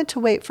 We wanted to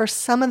wait for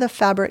some of the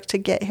fabric to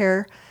get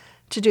here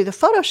to do the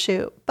photo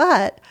shoot.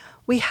 But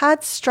we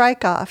had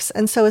strike-offs.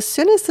 And so as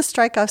soon as the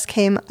strike-offs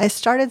came, I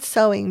started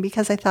sewing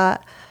because I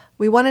thought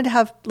we wanted to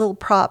have little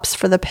props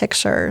for the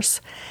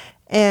pictures.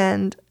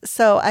 And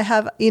so I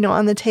have,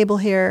 on the table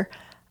here,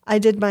 I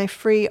did my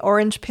free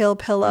orange peel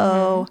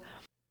pillow. Mm-hmm.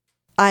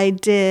 I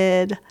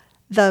did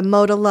the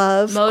Moda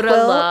Love quilt.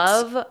 Moda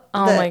Love.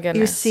 Oh my goodness.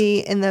 You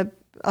see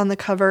on the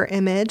cover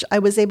image. I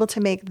was able to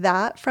make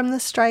that from the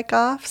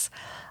strike-offs.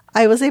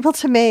 I was able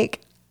to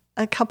make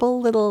a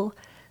couple little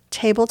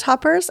table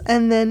toppers,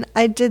 and then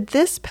I did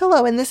this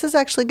pillow, and this is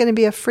actually going to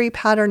be a free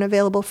pattern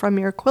available from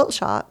your quilt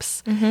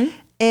shops. Mm-hmm.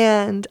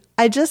 And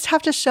I just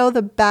have to show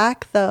the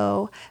back,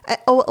 though.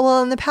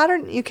 In the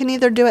pattern, you can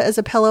either do it as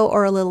a pillow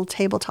or a little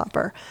table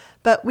topper.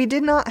 But we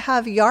did not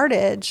have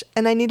yardage,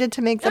 and I needed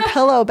to make the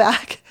pillow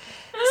back.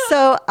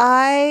 So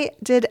I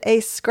did a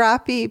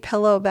scrappy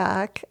pillow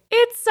back.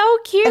 It's so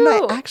cute. And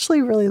I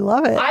actually really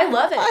love it. I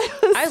love it.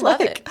 I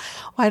love it.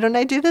 Why don't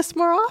I do this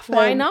more often?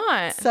 Why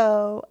not?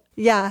 So,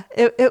 yeah,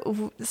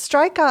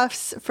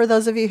 strike-offs, for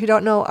those of you who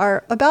don't know,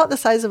 are about the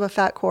size of a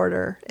fat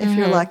quarter, if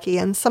you're lucky.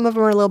 And some of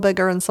them are a little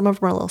bigger and some of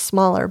them are a little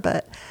smaller.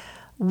 But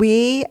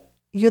we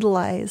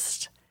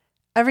utilized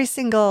every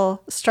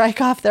single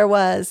strike-off there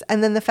was.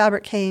 And then the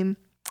fabric came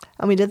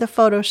and we did the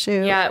photo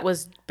shoot. Yeah, it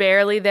was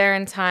barely there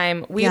in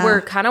time. We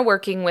were kind of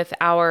working with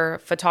our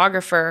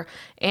photographer,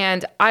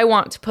 and I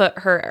want to put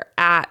her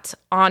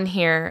on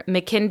here,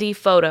 McKindy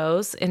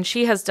Photos, and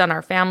she has done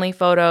our family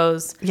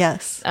photos.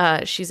 Yes.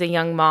 She's a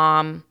young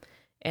mom,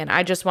 and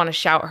I just want to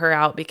shout her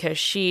out because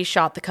she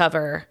shot the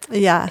cover.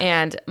 Yeah.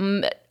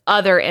 And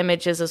other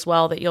images as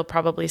well that you'll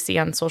probably see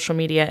on social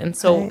media. And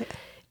so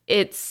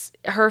it's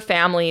her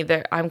family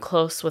that I'm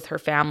close with her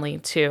family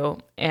too.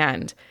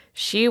 And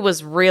she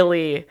was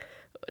really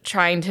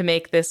trying to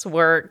make this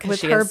work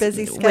with her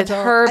busy schedule.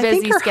 I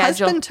think her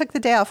husband took the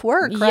day off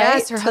work, right?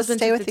 Yes, her husband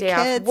stay took with the day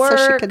kids off work.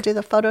 So she could do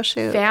the photo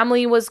shoot.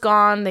 Family was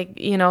gone.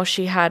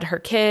 She had her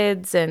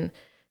kids, and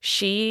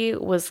she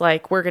was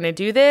like, "We're gonna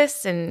do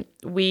this," and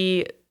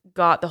we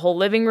got the whole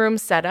living room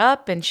set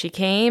up, and she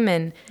came,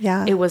 and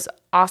it was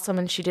awesome,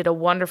 and she did a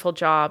wonderful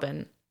job,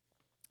 and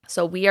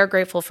so we are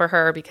grateful for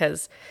her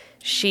because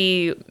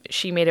she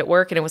made it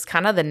work. And it was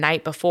kind of the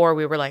night before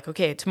we were like,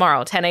 okay,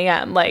 tomorrow, 10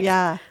 a.m.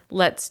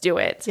 Let's do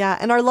it. Yeah.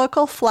 And our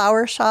local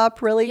flower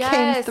shop really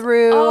came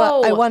through.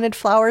 Oh. I wanted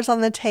flowers on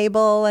the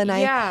table, and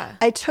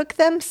I took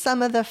them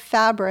some of the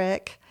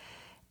fabric,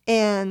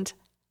 and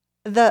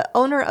the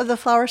owner of the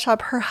flower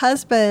shop, her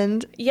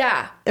husband.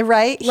 Yeah.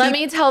 Right? Let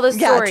me tell the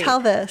story. Yeah, tell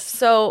this.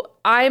 So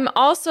I'm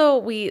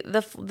also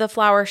the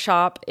flower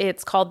shop.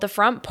 It's called The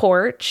Front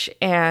Porch,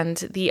 and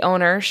the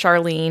owner,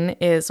 Charlene,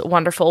 is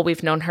wonderful.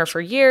 We've known her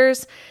for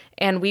years,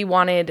 and we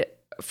wanted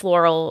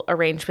floral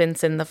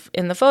arrangements in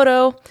the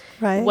photo.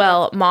 Right.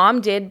 Well,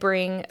 Mom did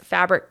bring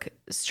fabric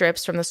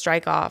strips from the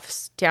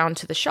strike-offs down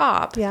to the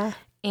shop. Yeah.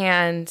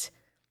 And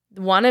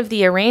one of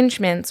the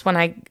arrangements, when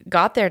I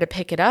got there to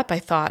pick it up, I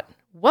thought,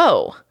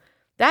 whoa,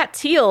 that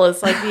teal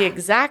is like the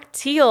exact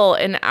teal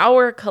in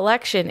our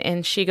collection.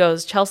 And she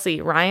goes,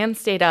 Chelsea, Ryan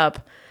stayed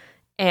up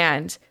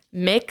and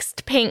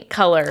mixed paint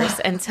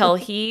colors until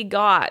he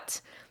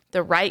got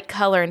the right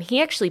color. And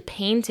he actually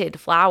painted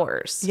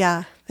flowers.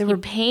 Yeah. They were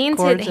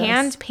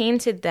hand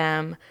painted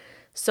them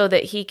so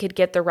that he could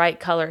get the right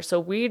color.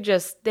 So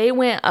they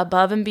went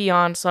above and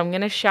beyond. So I'm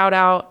going to shout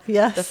out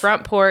The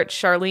Front Porch,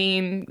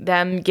 Charlene,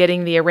 them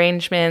getting the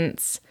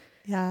arrangements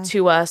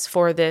to us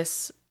for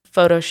this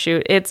photo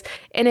shoot.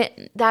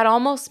 That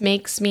almost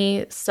makes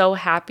me so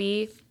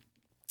happy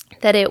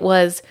that it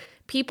was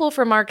people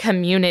from our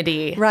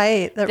community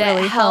that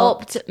really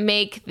helped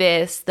make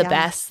this the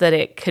best that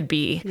it could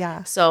be.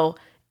 Yeah. So,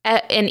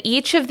 and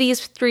each of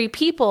these 3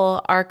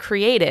 people are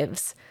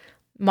creatives.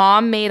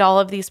 Mom made all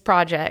of these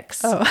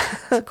projects,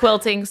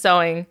 quilting,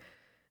 sewing.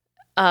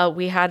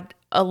 We had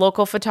a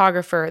local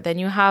photographer. Then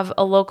you have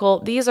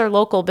these are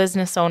local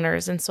business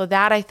owners. And so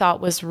that I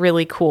thought was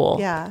really cool.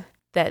 Yeah.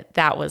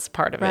 That was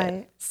part of right.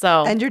 it.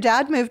 So, and your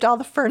dad moved all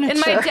the furniture. And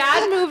my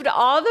dad moved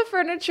all the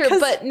furniture,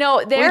 but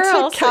no, we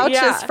took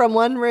couches from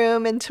one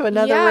room into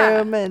another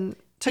room and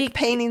took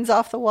paintings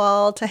off the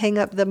wall to hang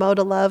up the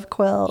Moda Love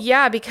quilt.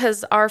 Yeah,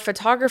 because our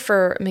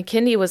photographer,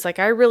 McKindy, was like,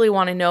 I really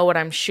want to know what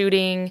I'm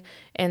shooting.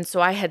 And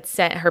so I had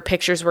sent her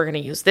pictures. We're going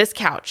to use this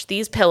couch,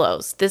 these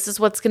pillows. This is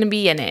what's going to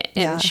be in it.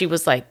 And she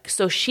was like,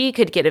 so she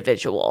could get a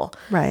visual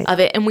of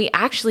it.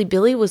 And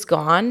Billy was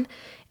gone,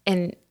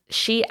 and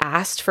she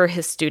asked for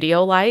his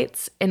studio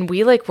lights, and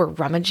we were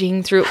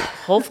rummaging through.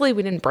 Hopefully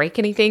we didn't break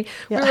anything.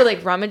 We were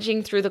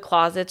rummaging through the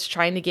closets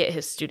trying to get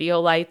his studio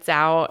lights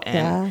out.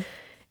 And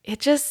it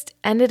just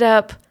ended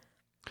up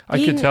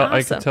being awesome.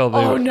 I could tell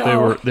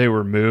they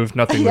were moved.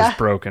 Nothing was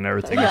broken.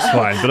 Everything was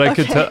fine. But I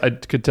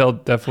could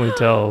definitely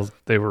tell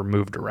they were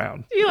moved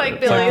around.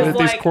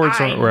 These cords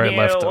aren't where I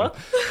left them.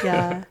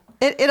 Yeah.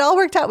 It all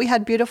worked out. We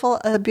had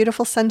a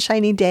beautiful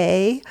sunshiny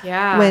day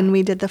when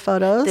we did the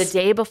photos. The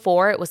day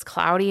before, it was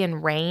cloudy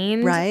and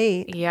rained.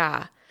 Right.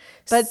 Yeah.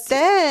 But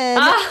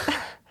then,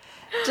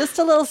 just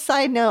a little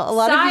side note, a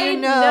lot of you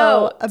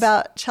know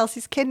about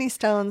Chelsea's kidney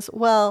stones.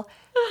 Well,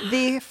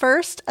 the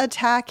first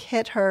attack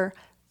hit her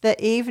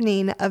the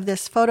evening of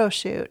this photo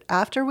shoot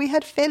after we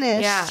had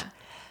finished. Yeah.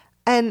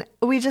 And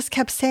we just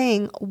kept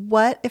saying,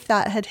 what if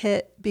that had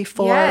hit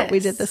before we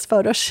did this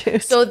photo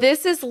shoot? So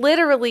this is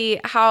literally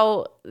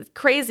how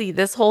crazy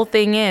this whole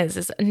thing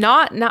is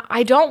not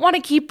I don't want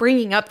to keep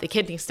bringing up the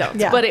kidney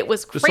stones, but it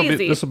was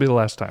crazy. This will be the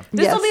last time.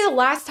 This will be the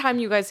last time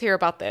you guys hear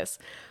about this.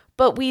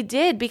 But we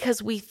did,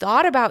 because we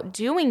thought about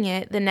doing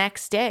it the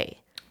next day.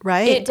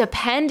 Right. It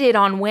depended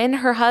on when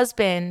her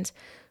husband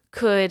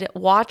could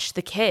watch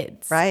the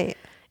kids. Right.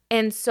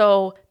 And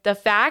so the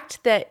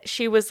fact that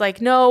she was like,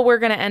 no, we're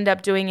going to end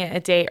up doing it a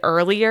day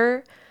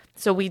earlier.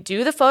 So we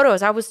do the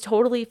photos. I was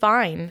totally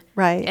fine.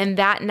 Right. And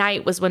that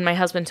night was when my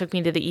husband took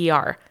me to the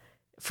ER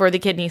for the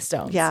kidney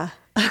stones. Yeah.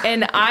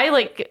 And I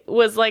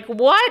was like,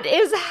 what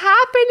is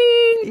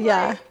happening?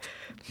 Yeah.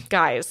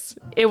 Guys,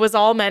 it was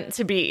all meant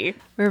to be.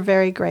 We're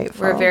very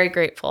grateful. We're very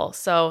grateful.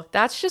 So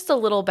that's just a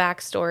little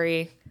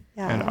backstory.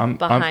 Yeah.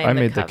 And I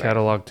made the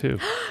catalog too.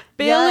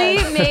 Billy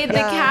made the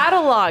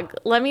catalog.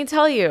 Let me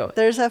tell you.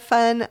 There's a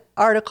fun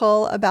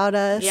article about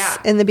us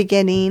in the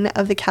beginning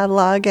of the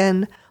catalog,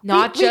 and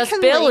not just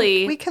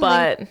Billy,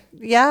 but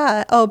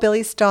yeah. Oh,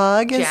 Billy's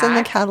dog is in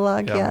the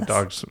catalog. Yeah, yes.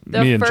 Dogs.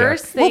 The me and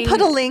first Jack. thing, we'll put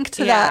a link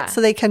to that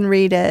so they can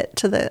read it,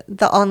 to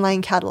the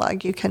online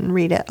catalog. You can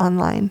read it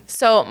online.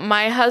 So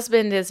my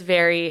husband is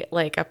very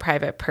a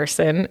private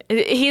person.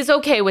 He's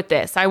okay with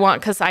this.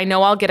 Because I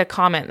know I'll get a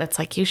comment that's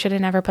like, you should have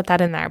never put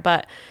that in there.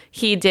 But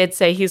he did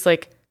say, he's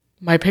like,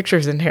 my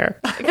picture's in here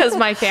because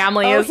my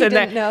family is in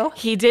there. Know?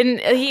 He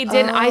didn't.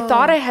 I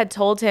thought I had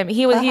told him.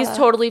 He's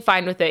totally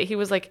fine with it. He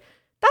was like,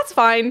 that's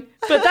fine,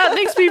 but that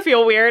makes me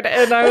feel weird.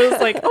 And I was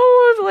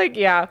like,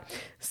 yeah.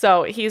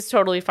 So he's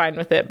totally fine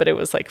with it, but it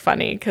was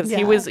funny because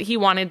he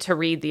wanted to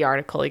read the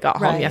article. He got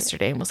home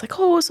yesterday and was like,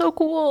 oh, so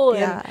cool.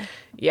 And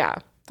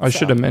I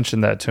should have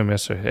mentioned that to him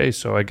yesterday. Hey,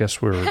 so I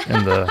guess we're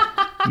in the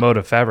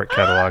Moda fabric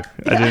catalog.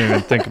 I didn't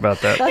even think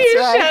about that. That's you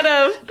right. should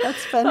have.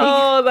 That's funny.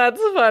 Oh,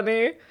 that's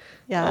funny.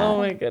 Yeah. Oh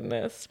my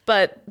goodness.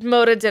 But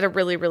Moda did a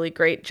really, really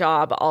great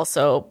job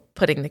also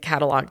putting the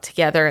catalog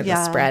together, and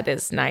the spread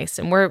is nice.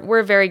 And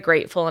we're very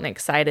grateful and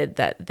excited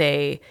that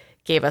they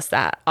gave us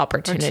that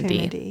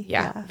opportunity.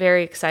 Yeah.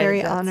 Very excited.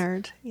 Very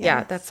honored. Yes.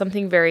 Yeah. That's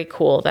something very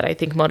cool that I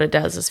think Moda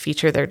does, is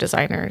feature their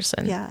designers.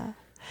 And yeah.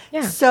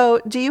 Yeah. So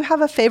do you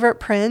have a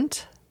favorite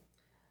print?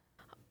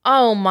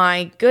 Oh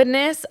my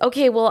goodness.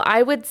 Okay. Well,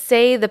 I would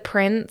say the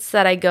prints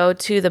that I go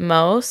to the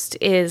most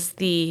is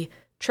the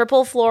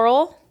triple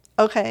floral.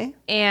 Okay.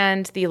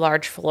 and the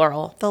large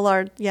floral. The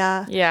large,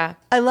 yeah. Yeah.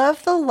 I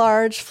love the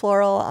large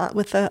floral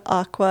with the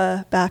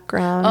aqua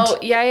background. Oh,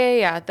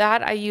 yeah.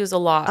 That I use a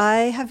lot.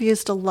 I have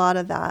used a lot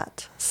of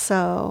that.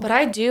 So, But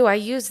I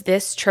use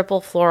this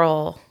triple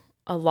floral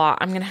a lot.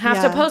 I'm going to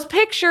have to post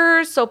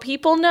pictures so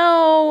people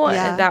know.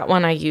 Yeah. That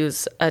one I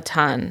use a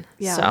ton.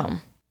 Yeah. So,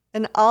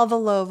 and all the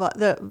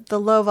the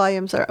low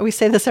volumes are, we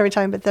say this every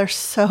time, but they're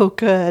so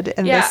good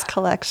in this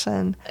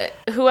collection.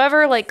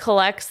 whoever like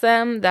collects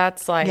them,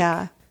 that's like,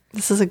 Yeah.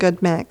 This is a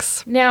good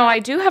mix. Now, I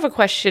do have a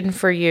question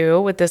for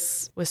you with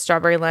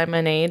Strawberry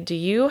Lemonade. Do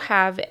you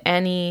have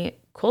any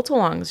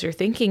quilt-alongs you're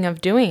thinking of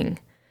doing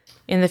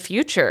in the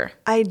future?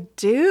 I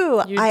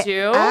do. You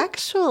do?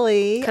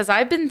 Actually. Because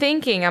I've been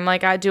thinking, I'm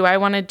like, do I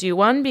want to do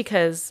one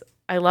because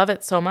I love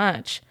it so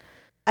much?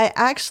 I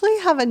actually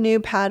have a new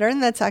pattern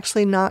that's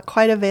actually not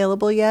quite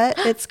available yet.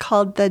 It's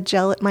called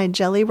my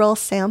Jelly Roll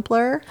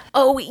Sampler.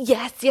 Oh,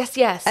 yes.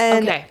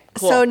 And okay,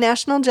 cool. so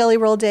National Jelly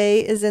Roll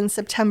Day is in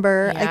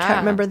September. I Yeah. can't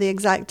remember the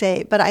exact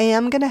date, but I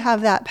am going to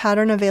have that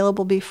pattern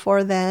available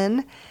before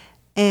then.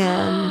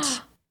 And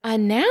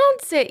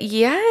Announce it,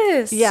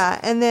 yes. yeah,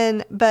 and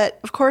then, but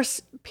of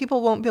course,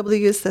 people won't be able to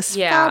use this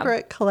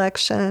fabric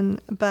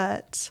collection,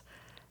 but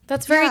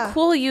That's very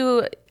cool.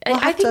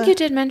 I think you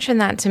did mention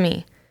that to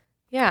me.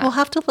 Yeah. we'll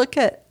have to look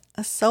at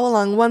a sew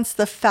along once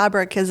the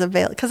fabric is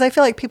available, because I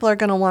feel like people are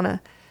going to want to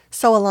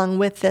sew along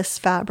with this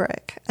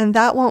fabric, and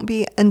that won't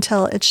be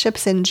until it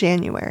ships in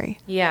January.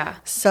 Yeah.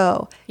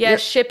 So Yeah,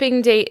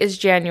 shipping date is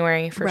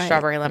January for Right.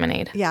 Strawberry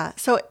Lemonade. yeah,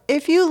 so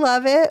if you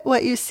love it,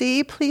 what you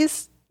see,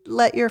 please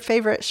let your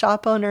favorite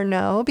shop owner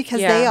know, because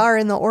they are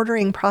in the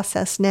ordering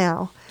process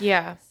now.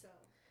 Yeah.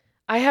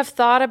 I have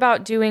thought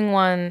about doing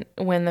one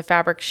when the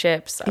fabric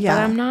ships, but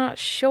I'm not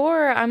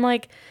sure. I'm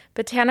like,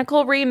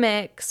 Botanical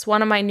Remix,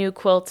 one of my new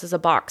quilts is a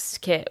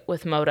boxed kit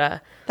with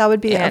Moda. That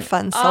would be a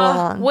fun sew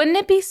along. Wouldn't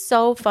it be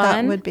so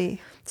fun? That would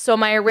be. So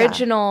my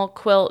original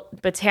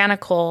quilt,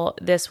 Botanical,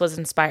 this was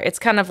inspired. It's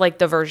kind of like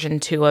the version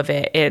 2 of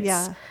it.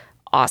 It's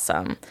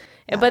awesome.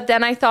 But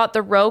then I thought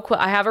the row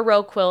quilt, I have a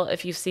row quilt.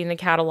 If you've seen the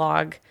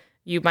catalog,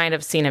 you might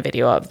have seen a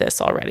video of this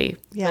already.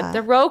 Yeah. But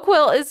the row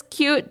quilt is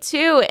cute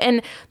too.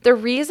 And the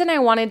reason I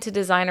wanted to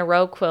design a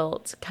row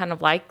quilt, kind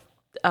of like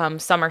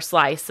Summer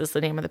Slice is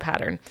the name of the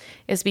pattern,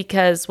 is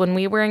because when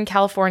we were in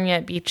California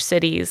at Beach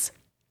Cities,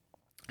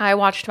 I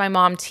watched my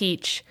mom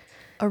teach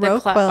A row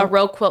quilt. a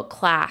row quilt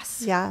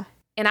class. Yeah.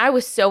 And I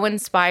was so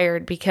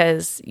inspired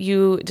because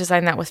you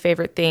designed that with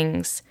Favorite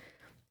Things.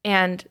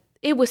 And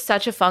it was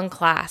such a fun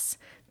class.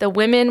 The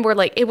women were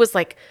like, it was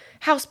like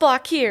house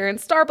block here and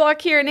star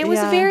block here. And it was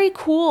very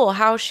cool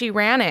how she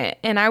ran it.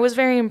 And I was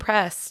very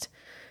impressed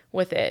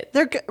with it.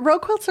 Row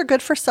quilts are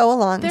good for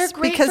sew-alongs. They're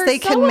great because for they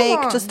can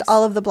make just sew-alongs.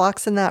 all of the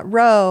blocks in that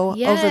row over the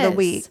Yes.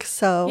 week.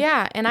 So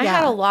Yeah, and I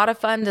had a lot of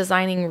fun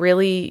designing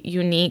really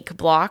unique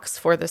blocks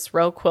for this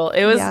row quilt.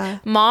 It was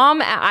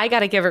Mom, I got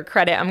to give her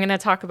credit. I'm going to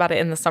talk about it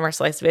in the Summer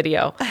Slice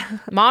video.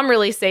 Mom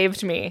really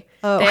saved me.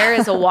 There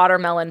is a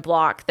watermelon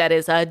block that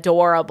is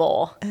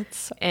adorable. It's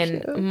so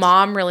And cute.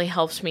 Mom really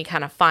helped me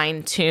kind of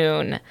fine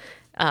tune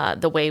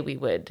the way we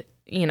would,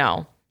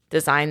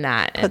 design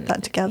that. Put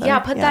that together. Yeah,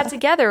 put that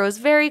together. It was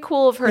very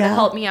cool of her to Yeah.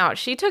 help me out.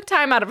 She took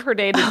time out of her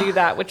day to do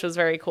that, which was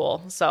very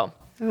cool. So,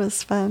 It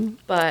was fun.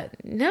 but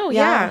no,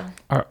 Yeah.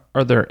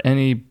 Are there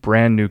any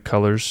brand new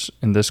colors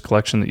in this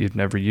collection that you've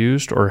never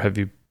used, or have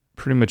you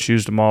pretty much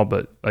used them all?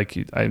 But like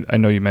I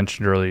know you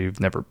mentioned earlier,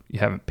 you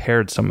haven't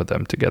paired some of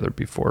them together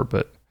before.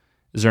 But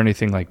is there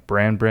anything like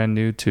brand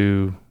new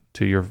to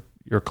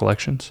your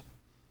collections?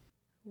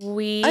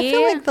 We I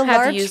feel like the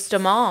have large- used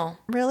them all.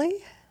 Really?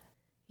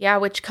 Yeah,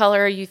 which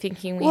color are you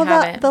thinking we Well,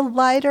 haven't? the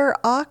lighter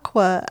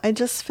aqua, I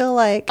just feel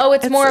like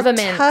It's more of a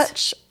mint.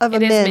 touch of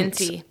It a is mint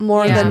minty.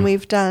 more Yeah. than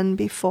we've done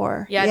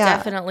before. yeah, it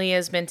definitely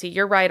is minty.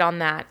 You're right on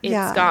that. It's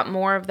Yeah. got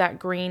more of that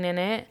green in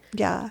it.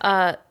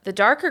 Yeah. The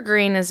darker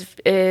green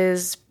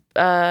is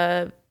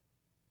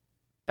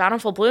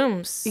Bountiful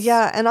Blooms.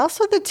 Yeah, and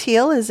also the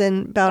teal is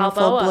in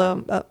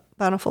Balboa.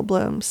 Bountiful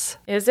Blooms.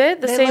 Is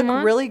it the They same look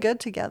one? really good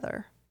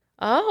together.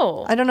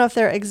 Oh. I don't know if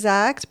they're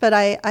exact, but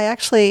I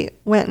actually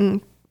went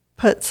and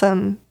put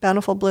some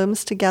Bountiful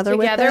Blooms together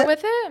with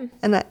it.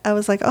 And I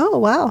was like, oh,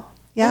 wow.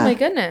 Yeah. Oh my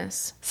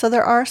goodness. So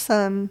there are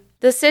some.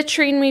 The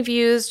citrine we've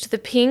used, the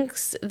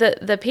pinks,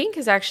 the pink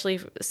is actually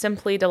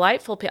Simply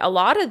Delightful. A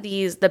lot of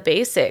these, the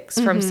basics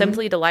from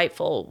Simply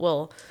Delightful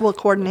will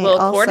coordinate We'll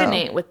also.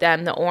 coordinate with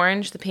them. The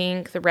orange, the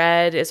pink, the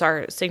red is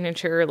our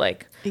signature.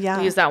 Like, Yeah.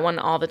 we use that one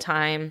all the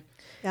time.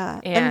 Yeah.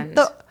 And-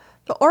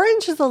 the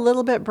orange is a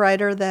little bit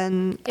brighter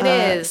than It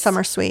is.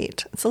 Summer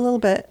Sweet. It's a little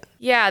bit.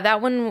 Yeah, that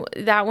one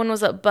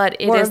was but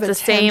it More is of a the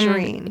same.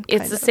 tangerine, It's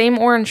kind the of. same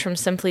orange from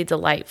Simply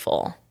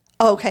Delightful.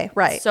 Oh, okay,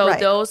 right. So right.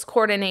 those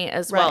coordinate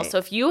as well. Right. So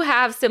if you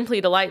have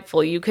Simply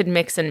Delightful, you could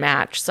mix and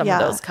match some of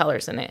those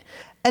colors in it.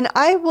 And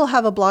I will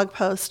have a blog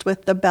post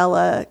with the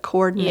Bella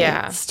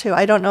coordinates too.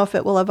 I don't know if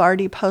it will have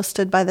already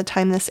posted by the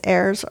time this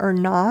airs or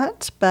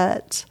not,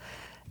 but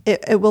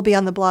it will be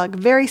on the blog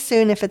very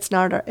soon if it's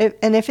not.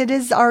 And if it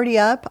is already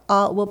up,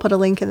 we'll put a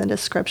link in the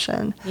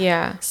description.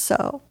 Yeah.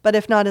 So, but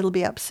if not, it'll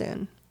be up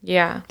soon.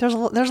 Yeah. There's a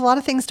lot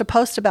of things to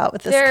post about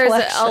with this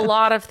collection. There's a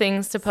lot of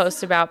things to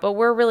post about, but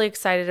we're really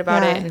excited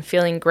about it and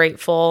feeling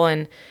grateful.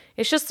 And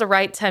it's just the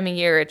right time of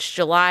year. It's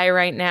July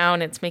right now,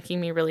 and it's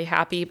making me really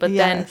happy. But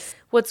then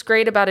what's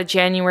great about a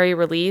January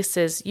release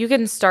is you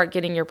can start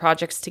getting your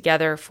projects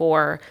together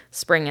for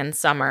spring and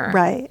summer.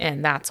 Right.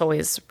 And that's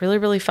always really,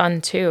 really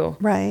fun too.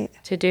 Right.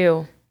 To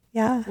do.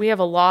 Yeah. We have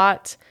a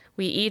lot.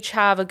 We each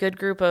have a good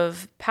group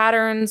of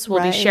patterns.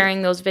 We'll be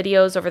sharing those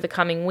videos over the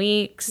coming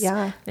weeks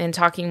and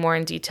talking more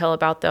in detail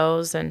about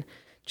those, and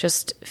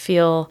just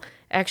feel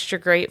extra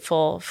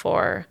grateful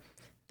for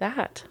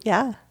that.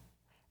 Yeah.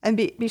 And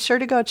be sure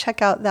to go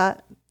check out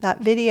that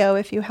video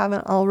if you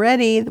haven't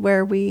already,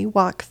 where we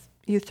walk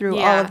you through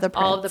all of the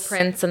prints. All of the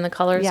prints and the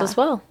colors as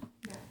well.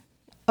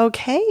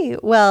 Okay.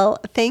 Well,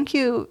 thank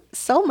you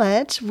so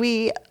much.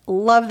 We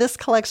love this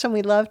collection.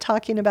 We love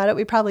talking about it.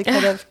 We probably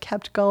could have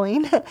kept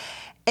going.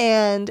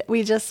 And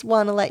we just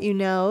want to let you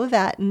know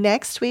that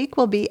next week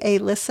will be a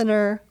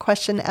listener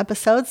question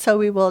episode. So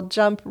we will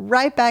jump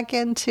right back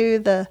into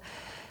the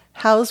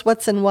hows,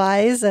 whats, and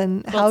whys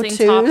and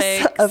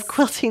how-tos of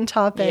quilting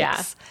topics.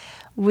 Yeah.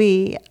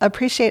 We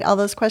appreciate all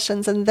those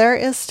questions. And there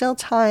is still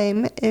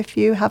time if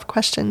you have a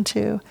question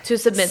to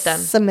submit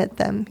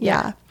them.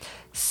 Yeah.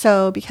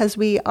 So because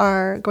we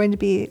are going to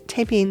be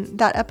taping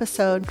that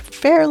episode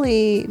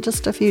fairly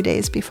just a few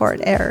days before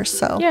it airs.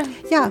 So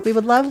we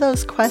would love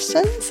those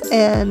questions.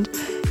 And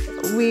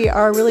we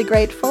are really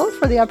grateful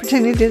for the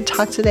opportunity to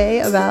talk today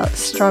about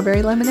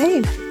strawberry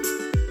lemonade.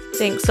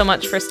 Thanks so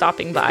much for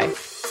stopping by.